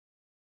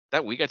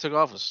 That week I took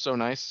off was so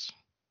nice.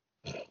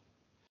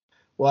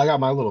 Well, I got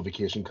my little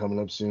vacation coming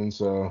up soon,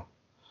 so.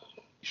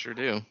 You sure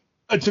do.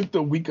 I took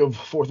the week of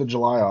 4th of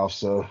July off,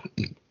 so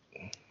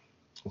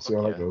we'll see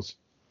how that goes.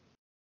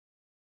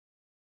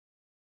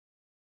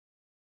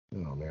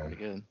 Oh, man. Pretty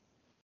good.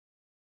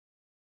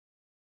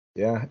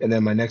 Yeah, and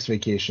then my next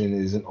vacation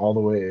isn't all the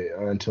way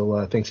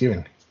until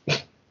Thanksgiving.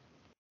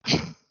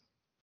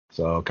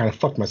 So kind of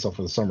fucked myself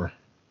for the summer.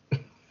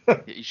 Yeah,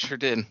 you sure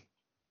did.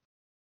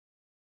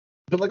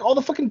 But like all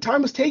the fucking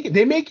time was taken.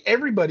 They make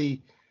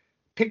everybody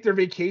pick their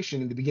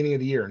vacation in the beginning of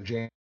the year in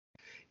January.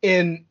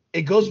 And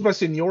it goes by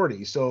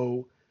seniority.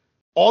 So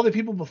all the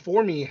people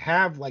before me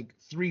have like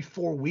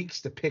 3-4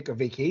 weeks to pick a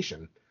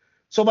vacation.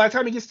 So by the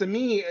time it gets to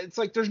me, it's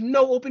like there's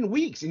no open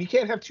weeks, and you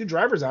can't have 2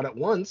 drivers out at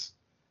once.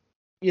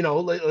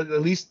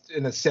 At least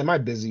in a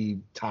semi-busy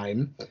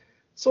time.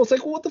 So it's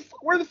like, well,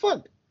 where the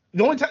fuck?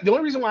 The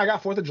only reason why I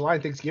got 4th of July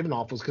and Thanksgiving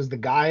off was because the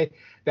guy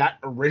that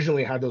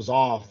originally had those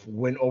off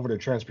went over to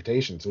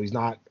transportation, so he's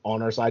not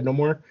on our side no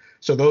more.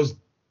 So those,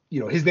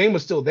 his name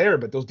was still there,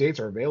 but those dates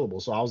are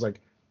available. So I was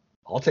like,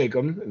 I'll take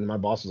them. And my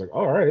boss was like,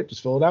 all right,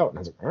 just fill it out. And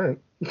I was like, all right.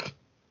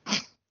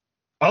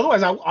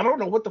 Otherwise, I don't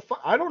know what the fuck.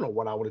 I don't know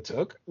what I would have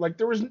took.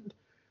 Like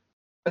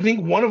I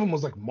think one of them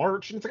was like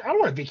March, and it's like I don't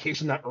want to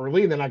vacation that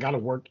early, and then I got to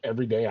work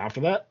every day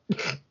after that.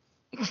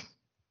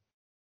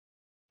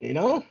 I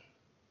know.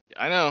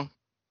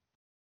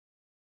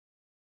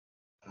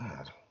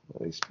 God,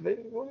 what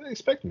do they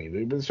expect me?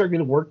 They expect me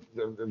to work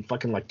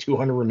fucking like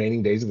 200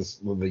 remaining days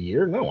of the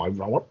year? No, I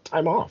want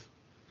time off.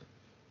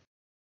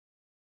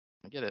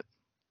 I get it.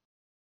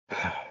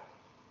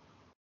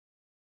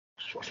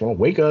 Just want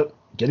to wake up,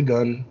 get a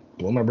gun,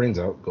 blow my brains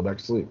out, go back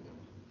to sleep.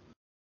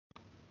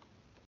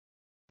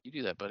 You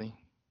do that, buddy.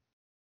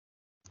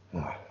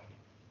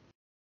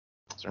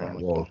 Sorry,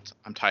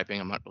 I'm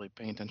typing. I'm not really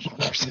paying attention to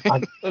what you're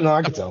saying. No,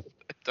 I can tell.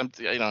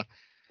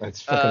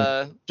 That's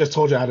fucking. Just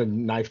told you I had a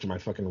knife to my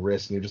fucking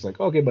wrist, and you're just like,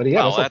 okay, buddy.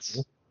 Yeah,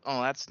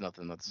 that's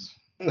nothing. That's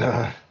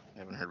I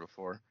haven't heard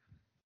before.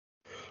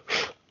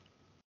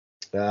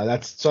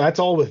 That's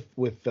all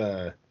with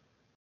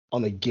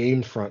on the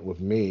game front with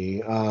me.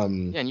 Yeah,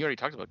 and you already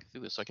talked about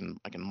Cthulhu, so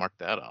I can mark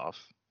that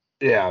off.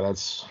 Yeah,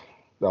 that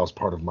was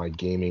part of my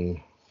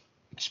gaming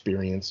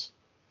experience.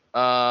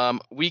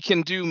 We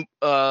can do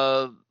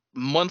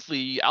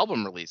monthly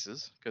album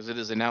releases because it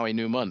is now a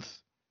new month.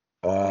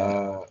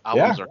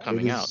 Albums are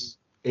coming out.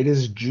 It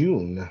is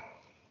June.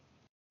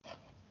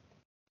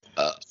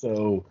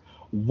 So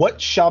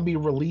what shall be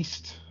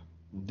released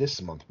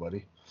this month,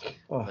 buddy?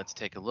 Let's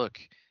take a look.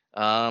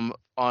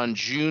 On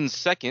June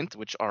 2nd,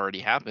 which already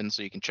happened,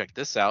 so you can check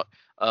this out,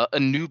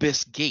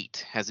 Anubis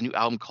Gate has a new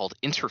album called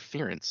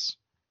Interference.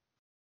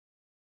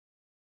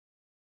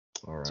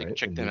 All right. So you can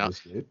check them out.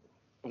 Gate.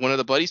 One of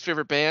the buddies'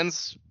 favorite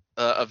bands,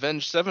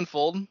 Avenged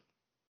Sevenfold.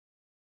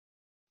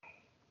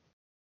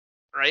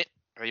 Right?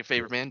 Are you a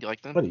favorite band? Do you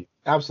like them? Buddy,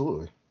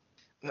 absolutely.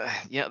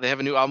 Yeah, they have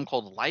a new album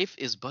called Life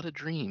is But a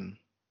Dream.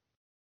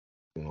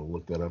 I'm going to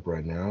look that up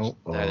right now.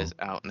 That is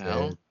out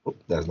now.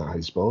 That's not how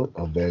you spell it.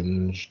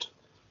 Avenged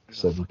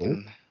Sevenfold.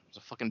 There's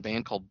a fucking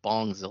band called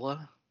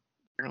Bongzilla.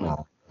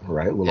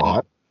 Right, a little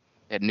hot.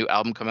 They had a new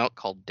album come out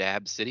called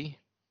Dab City.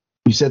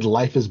 You said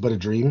Life is But a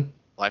Dream?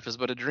 Life is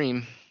But a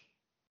Dream.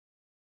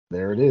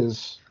 There it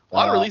is. A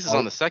lot of releases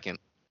on the 2nd.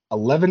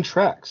 11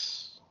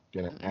 tracks.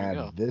 Gonna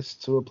add this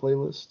to a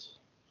playlist.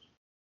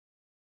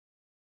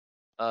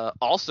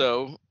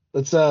 Also,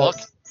 let's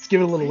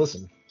give it a little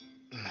listen.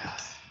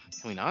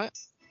 Can we not?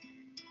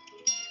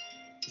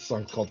 This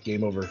song's called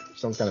Game Over.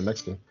 Sounds kind of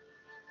Mexican.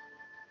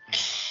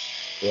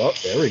 Well,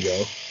 there we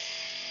go.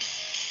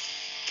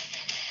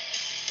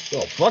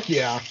 Oh, fuck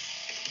yeah.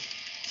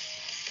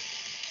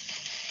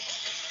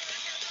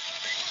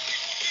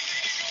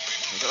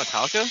 Is that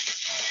Metallica?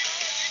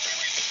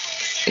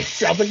 It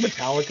sounds like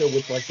Metallica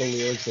with like the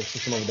lyrics of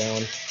System of a Down.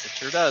 It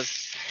sure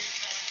does.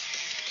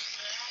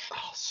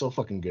 Oh, so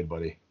fucking good,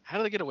 buddy. How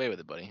do they get away with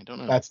it, buddy? I don't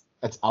know. That's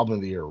album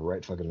of the year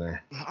right fucking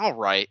there. All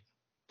right.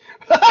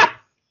 I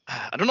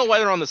don't know why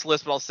they're on this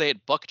list, but I'll say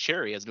it. Buck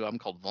Cherry has a new album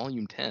called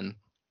Volume 10.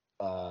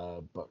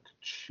 Buck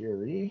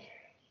Cherry.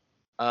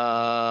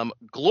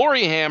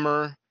 Glory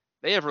Hammer.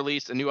 They have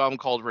released a new album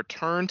called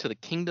Return to the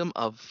Kingdom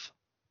of.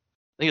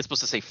 I think it's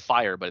supposed to say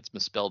fire, but it's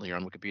misspelled here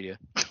on Wikipedia.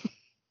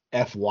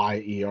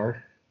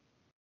 Fyer.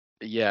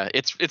 Yeah,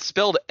 it's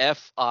spelled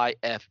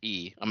Fife.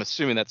 I'm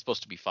assuming that's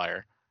supposed to be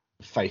fire.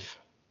 Fife.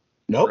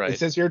 Nope, right. It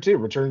says here too.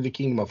 Return to the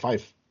Kingdom of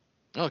Fife.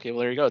 Okay, well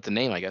there you go. It's a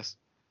name, I guess.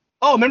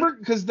 Oh, remember?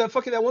 Because that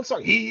one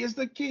song. He is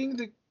the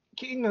king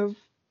of.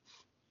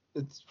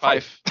 It's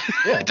Fife.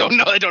 Yeah. I don't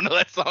know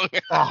that song.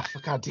 Oh,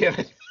 god damn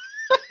it.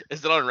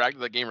 Is it on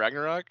the game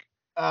Ragnarok?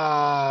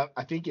 I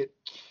think it.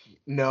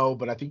 No,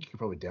 but I think you can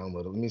probably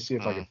download it. Let me see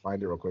if I can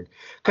find it real quick.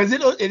 Because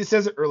it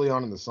says it early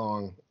on in the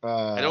song.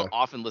 I don't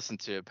often listen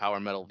to power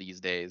metal these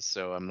days,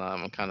 so I'm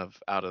kind of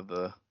out of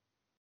the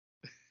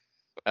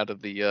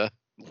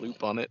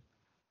loop on it.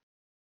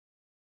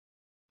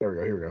 There we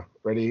go. Here we go.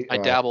 Ready? I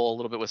dabble a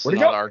little bit with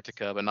Sonata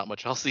Arctica, but not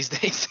much else these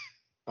days.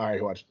 All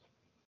right, watch.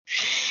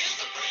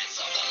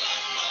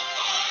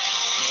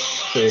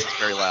 It's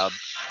very loud.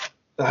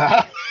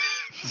 It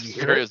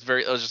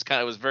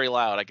was very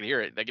loud. I could hear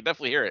it. I could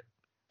definitely hear it.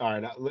 All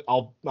right,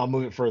 I'll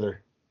move it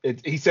further.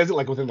 He says it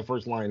like within the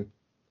first line.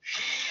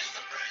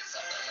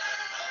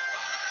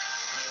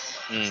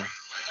 See,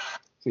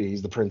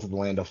 he's the prince of the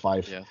land of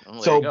Fife. Yeah.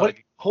 But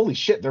holy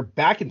shit, they're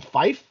back in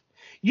Fife.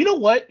 You know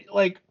what?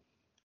 Like,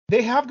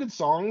 they have good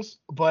songs,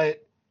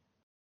 but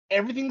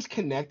everything's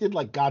connected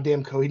like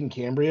goddamn Coheed and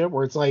Cambria,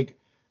 where it's like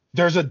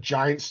there's a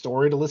giant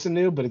story to listen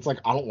to, but it's like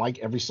I don't like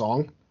every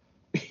song.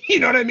 You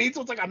know what I mean?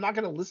 So it's like I'm not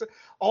gonna listen.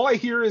 All I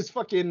hear is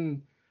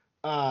fucking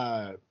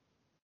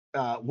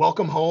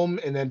Welcome Home,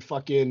 and then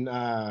fucking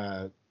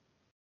what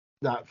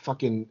the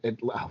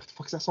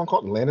fuck's that song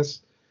called?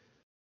 Atlantis.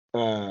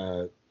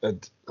 God damn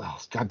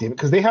it,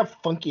 because they have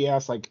funky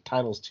ass like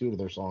titles too to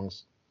their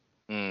songs.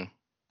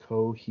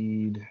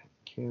 Coheed,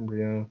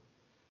 Cambria.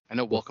 I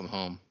know Welcome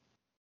Home.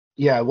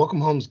 Yeah, Welcome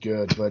Home's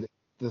good, but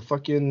the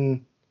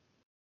fucking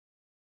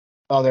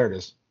there it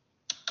is.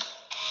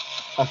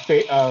 A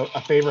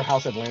favorite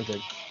House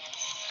Atlantic.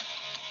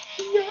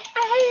 Your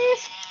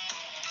eyes.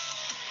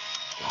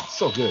 Oh,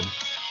 so good.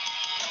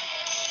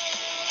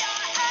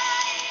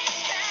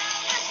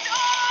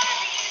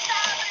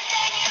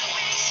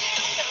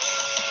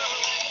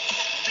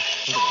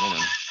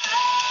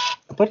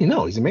 Buddy,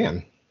 no, he's a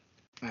man.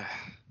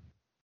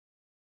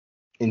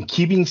 In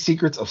Keeping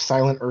Secrets of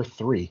Silent Earth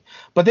 3.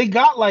 But they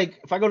got, like,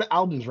 if I go to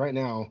albums right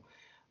now,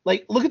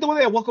 like, look at the one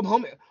they have Welcome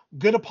Home.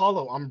 Good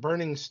Apollo, I'm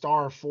Burning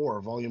Star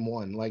 4, Volume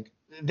 1. Like,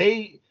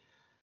 they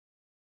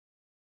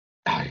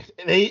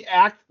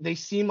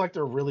seem like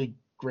they're really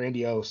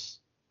grandiose,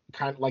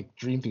 kind of like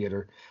Dream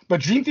Theater.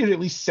 But Dream Theater at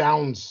least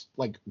sounds,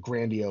 like,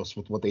 grandiose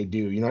with what they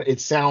do. You know, it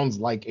sounds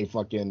like a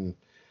fucking,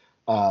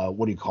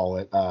 what do you call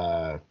it?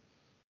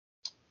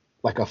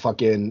 Like a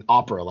fucking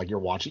opera, like you're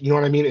watching. You know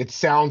what I mean? It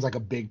sounds like a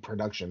big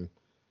production.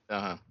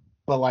 Uh-huh.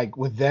 But like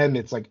with them,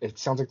 it's like it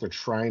sounds like they're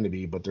trying to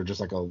be, but they're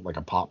just like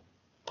a pop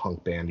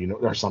punk band, you know,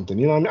 or something.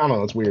 You know what I mean? I don't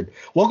know. It's weird.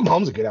 Welcome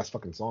Home's a good ass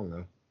fucking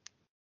song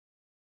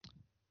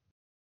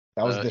though.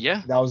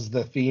 Yeah. that was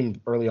the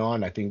theme early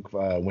on, I think,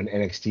 when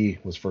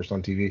NXT was first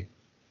on TV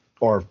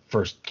or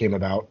first came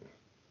about.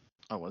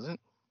 Oh, was it?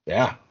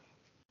 Yeah,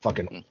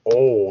 fucking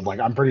old. Like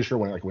I'm pretty sure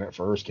when it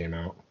first came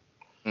out.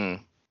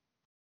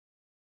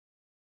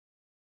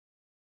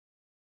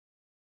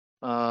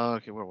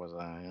 Okay, where was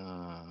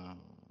I?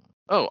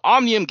 Oh,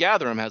 Omnium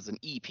Gatherum has an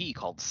EP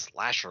called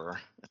Slasher.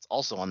 It's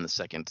also on the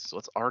 2nd, so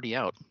it's already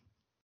out.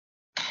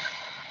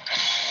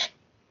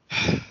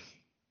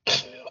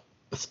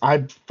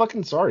 I'm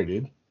fucking sorry,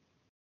 dude.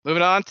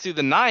 Moving on to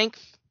the 9th.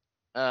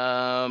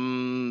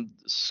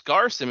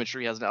 Scar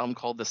Symmetry has an album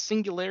called The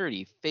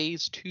Singularity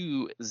Phase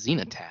 2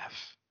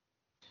 Zenitaph.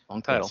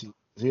 Long title.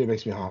 See, it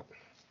makes me hot.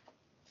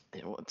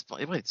 Yeah, well,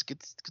 it's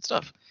good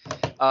stuff.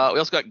 We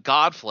also got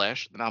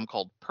Godflesh, an album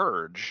called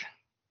Purge,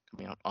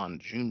 coming out on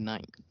June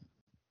 9th.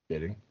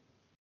 Kidding.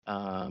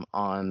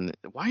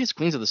 Why is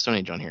Queens of the Stone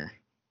Age on here?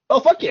 Oh,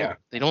 fuck yeah.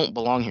 They don't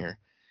belong here.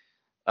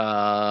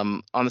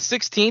 On the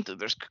 16th,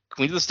 there's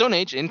Queens of the Stone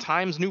Age. In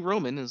Times New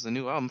Roman is the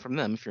new album from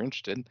them, if you're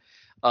interested.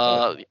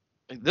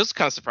 This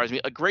kind of surprised me.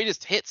 A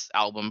greatest hits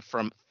album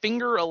from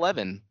Finger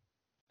 11.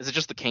 Is it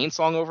just the Kane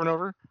song over and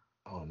over?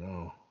 Oh,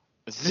 no.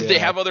 Did they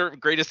have other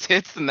greatest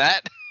hits than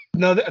that?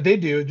 No, they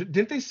do.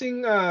 Didn't they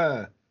sing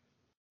that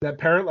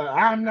paralyzed?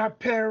 I'm not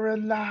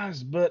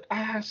paralyzed, but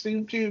I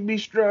seem to be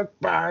struck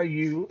by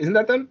you. Isn't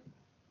that them?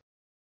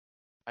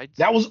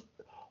 That was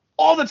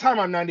all the time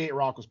on 98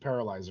 Rock was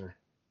Paralyzer.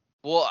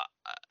 Well,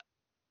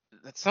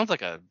 that sounds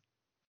like a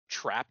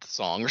Trapped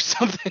song or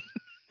something.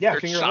 Yeah, or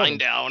Finger Shine 11.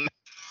 Down.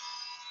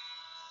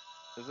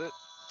 Is it?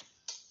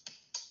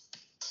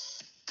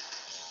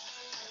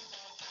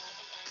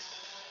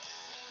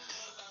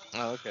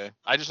 Oh, okay.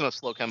 I just know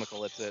Slow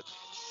Chemical, that's it.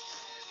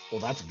 Well,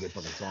 that's a good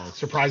fucking song.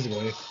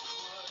 Surprisingly.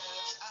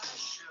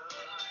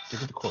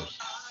 Look at the chorus.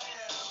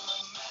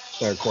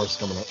 There, chorus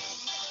coming up.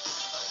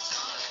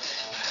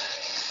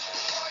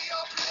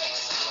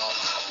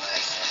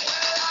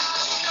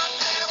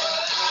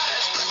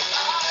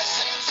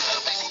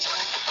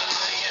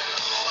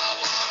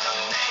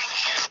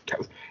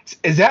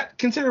 Is that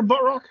considered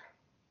butt rock?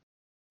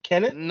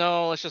 Can it?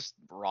 No, it's just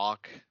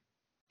rock.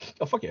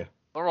 Oh, fuck yeah.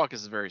 Butt rock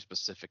is a very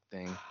specific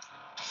thing.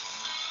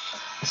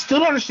 I still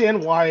don't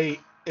understand why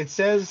it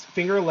says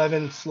Finger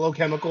 11, Slow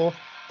Chemical,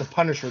 The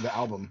Punisher, the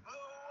album.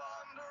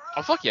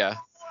 Oh, fuck yeah.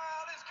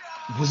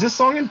 Was this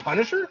song in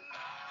Punisher?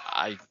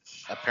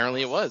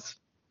 Apparently it was.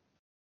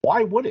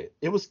 Why would it?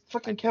 It was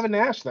fucking Kevin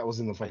Nash that was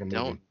in the fucking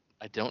movie.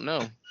 I don't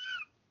know.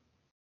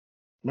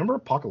 Remember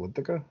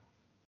Apocalyptica?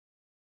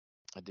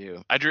 I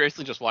do. I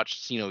recently just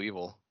watched See No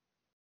Evil.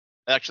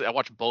 Actually, I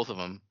watched both of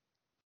them.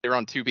 They were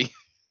on Tubi.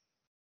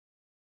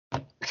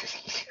 God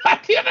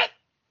damn it!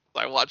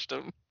 I watched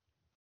them.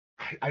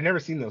 I've never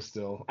seen those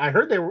still. I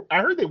heard they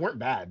weren't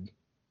bad.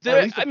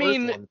 I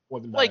mean,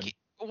 like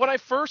when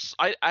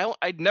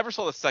I never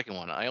saw the second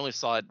one. I only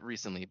saw it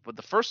recently, but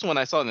the first one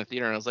I saw in the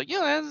theater and I was like,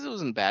 yeah, it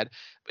wasn't bad.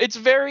 It's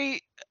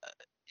very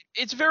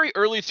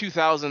early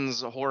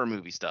 2000s horror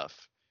movie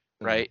stuff,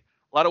 right? Mm-hmm.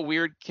 A lot of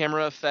weird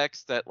camera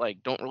effects that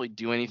like don't really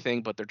do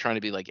anything, but they're trying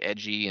to be like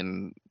edgy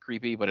and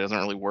creepy, but it doesn't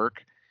really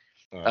work.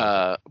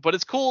 But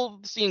it's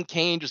cool seeing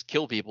Kane just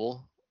kill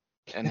people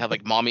and have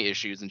like mommy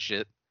issues and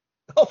shit.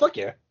 Oh, fuck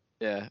yeah.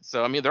 Yeah.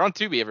 So I mean, they're on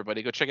Tubi.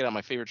 Everybody, go check it out.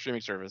 My favorite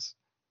streaming service.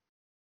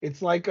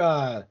 It's like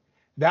that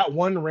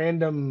one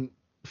random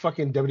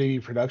fucking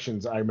WWE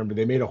Productions. I remember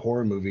they made a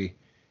horror movie.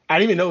 I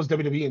didn't even know it was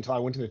WWE until I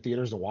went to the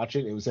theaters to watch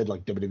it. It was at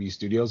like WWE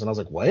Studios, and I was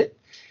like, what?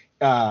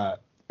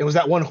 It was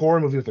that one horror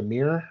movie with a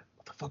mirror.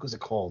 What the fuck was it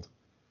called?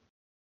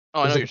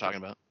 Oh, I know what you're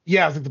talking about.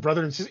 Yeah, it was like the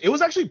brother and sister. It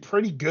was actually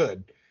pretty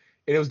good.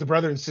 And it was the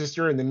brother and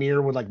sister, and the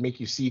mirror would like make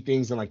you see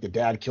things, and like the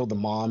dad killed the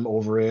mom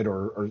over it,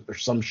 or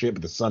some shit,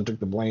 but the son took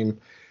the blame.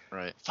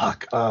 Right.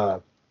 Fuck.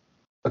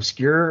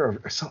 Obscure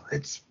or something.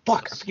 It's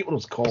fuck. I forget what it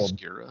was called.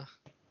 Obscura.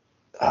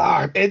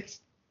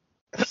 It's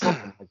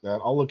something like that.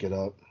 I'll look it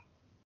up.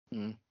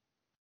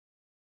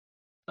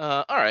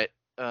 All right.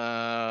 What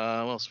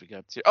else we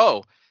got to?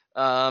 Oh,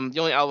 the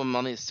only album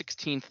on the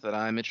 16th that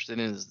I'm interested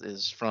in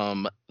is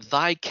from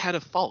Thy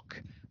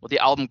Catafalque, with the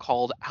album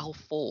called Al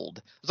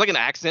Fold. It's like an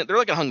accent. They're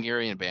like a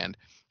Hungarian band.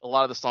 A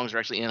lot of the songs are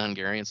actually in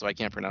Hungarian, so I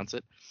can't pronounce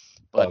it.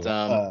 But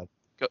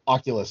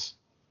Oculus.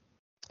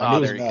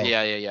 There you go.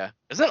 Yeah.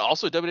 Is that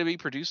also a WWE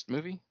produced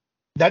movie?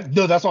 That's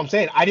what I'm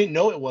saying. I didn't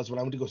know it was when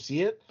I went to go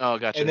see it. Oh,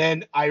 gotcha. And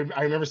then I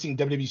remember seeing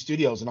WWE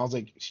Studios, and I was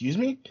like, excuse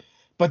me?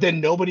 But then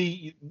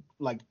nobody,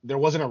 like, there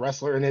wasn't a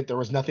wrestler in it. There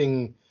was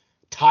nothing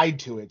tied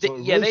to it. So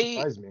it really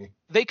surprised me.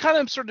 They kind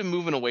of started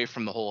moving away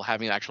from the whole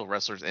having actual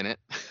wrestlers in it.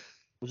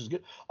 Which is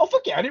good. Oh,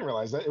 fuck yeah. I didn't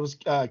realize that. It was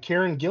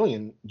Karen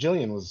Gillian.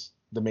 Jillian was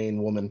the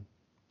main woman.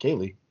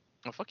 Kaylee.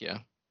 Oh, fuck yeah.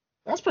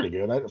 That's pretty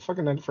good. I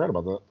forgot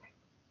about that.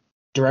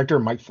 Director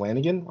Mike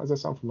Flanagan. Why does that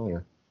sound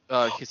familiar? He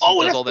does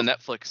all the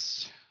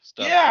Netflix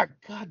stuff. Yeah.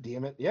 God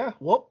damn it. Yeah.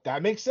 Well,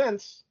 that makes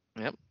sense.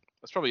 Yep.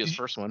 That's probably his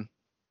first one.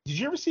 Did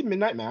you ever see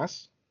Midnight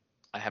Mass?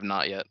 I have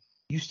not yet.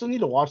 You still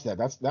need to watch that.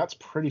 That's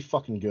pretty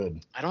fucking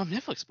good. I don't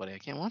have Netflix, buddy. I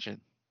can't watch it.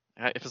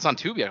 If it's on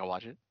Tubi, I can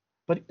watch it.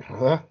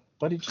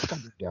 But he just got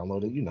to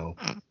download it, you know.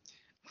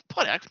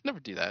 Buddy, I could never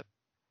do that.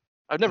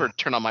 I'd never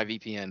turn on my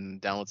VPN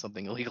and download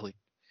something illegally.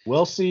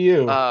 We'll see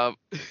you.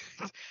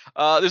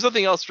 There's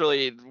nothing else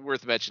really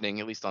worth mentioning,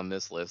 at least on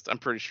this list. I'm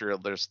pretty sure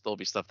there'll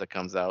be stuff that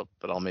comes out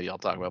that I'll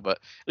talk about, but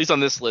at least on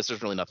this list,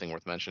 there's really nothing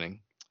worth mentioning.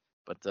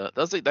 But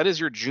that is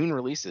your June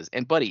releases.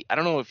 And buddy, I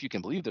don't know if you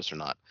can believe this or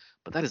not,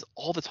 but that is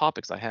all the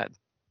topics I had.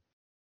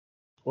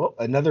 Well,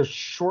 another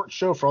short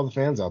show for all the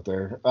fans out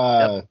there.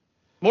 Yep.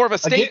 More of a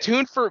stay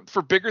tuned for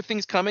bigger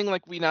things coming,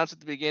 like we announced at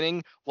the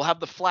beginning. We'll have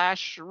the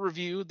Flash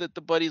review that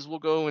the buddies will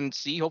go and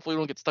see. Hopefully, we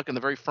don't get stuck in the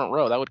very front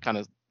row. That would kind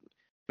of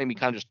make me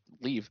kind of just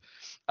leave.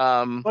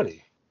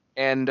 Buddy.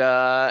 And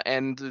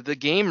the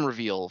game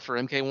reveal for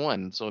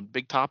MK1. So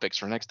big topics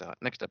for next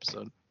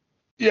episode.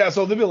 Yeah,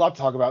 so there'll be a lot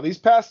to talk about. These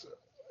past,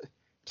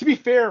 to be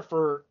fair,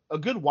 for a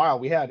good while,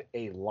 we had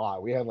a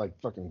lot. We had like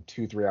fucking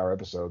 2-3 hour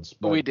episodes.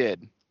 But, we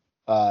did.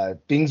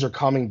 Things are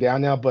calming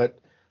down now, but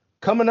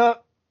coming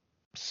up,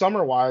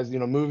 summer-wise,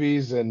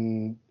 movies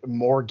and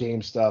more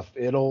game stuff,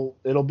 it'll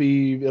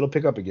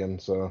pick up again.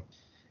 So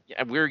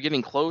yeah, we're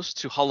getting close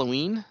to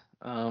Halloween.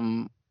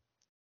 Don't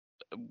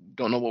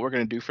know what we're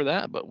gonna do for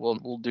that, but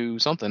we'll do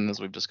something as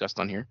we've discussed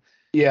on here.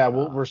 Yeah,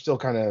 we're still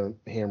kind of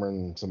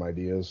hammering some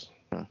ideas.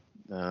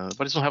 But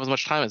just don't have as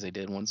much time as they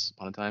did once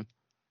upon a time.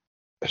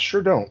 I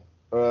sure don't.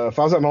 If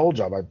I was at my old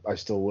job, I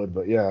still would,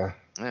 but yeah.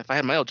 If I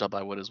had my old job,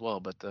 I would as well,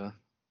 but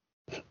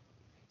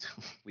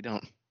we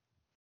don't.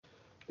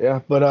 Yeah,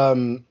 but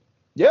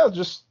yeah,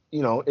 just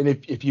and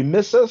if you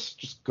miss us,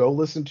 just go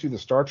listen to the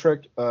Star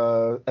Trek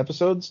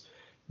episodes.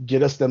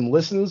 Get us them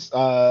listens.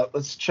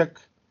 Let's check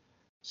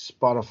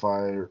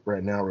Spotify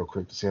right now real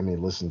quick to see how many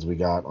listens we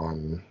got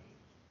on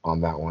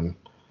that one.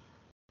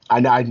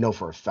 I know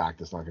for a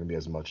fact it's not going to be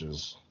as much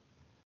as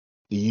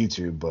the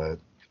YouTube, but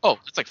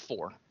it's like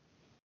 4.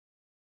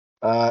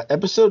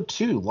 Episode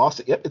 2 lost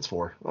it. Yep, it's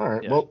 4. All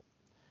right, yeah. Well,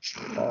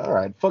 all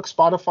right. Fuck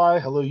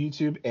Spotify. Hello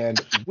YouTube, and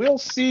we'll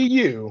see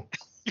you.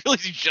 You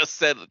realize you just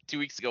said 2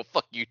 weeks ago,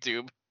 fuck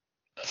YouTube.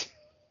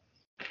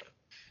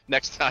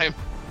 Next time.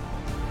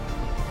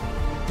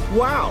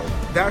 Wow,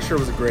 that sure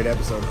was a great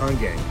episode, huh,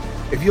 gang?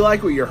 If you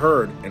like what you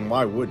heard, and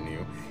why wouldn't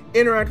you,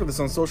 interact with us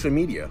on social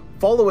media.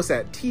 Follow us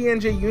at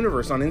TNJ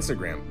Universe on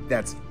Instagram.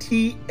 That's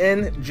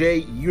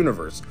TNJ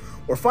Universe.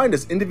 Or find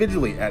us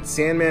individually at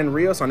Sandman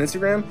Rios on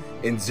Instagram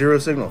and Zero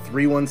Signal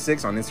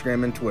 316 on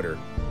Instagram and Twitter.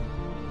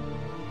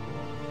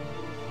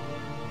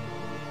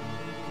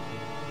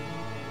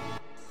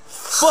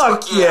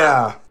 Fuck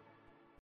yeah!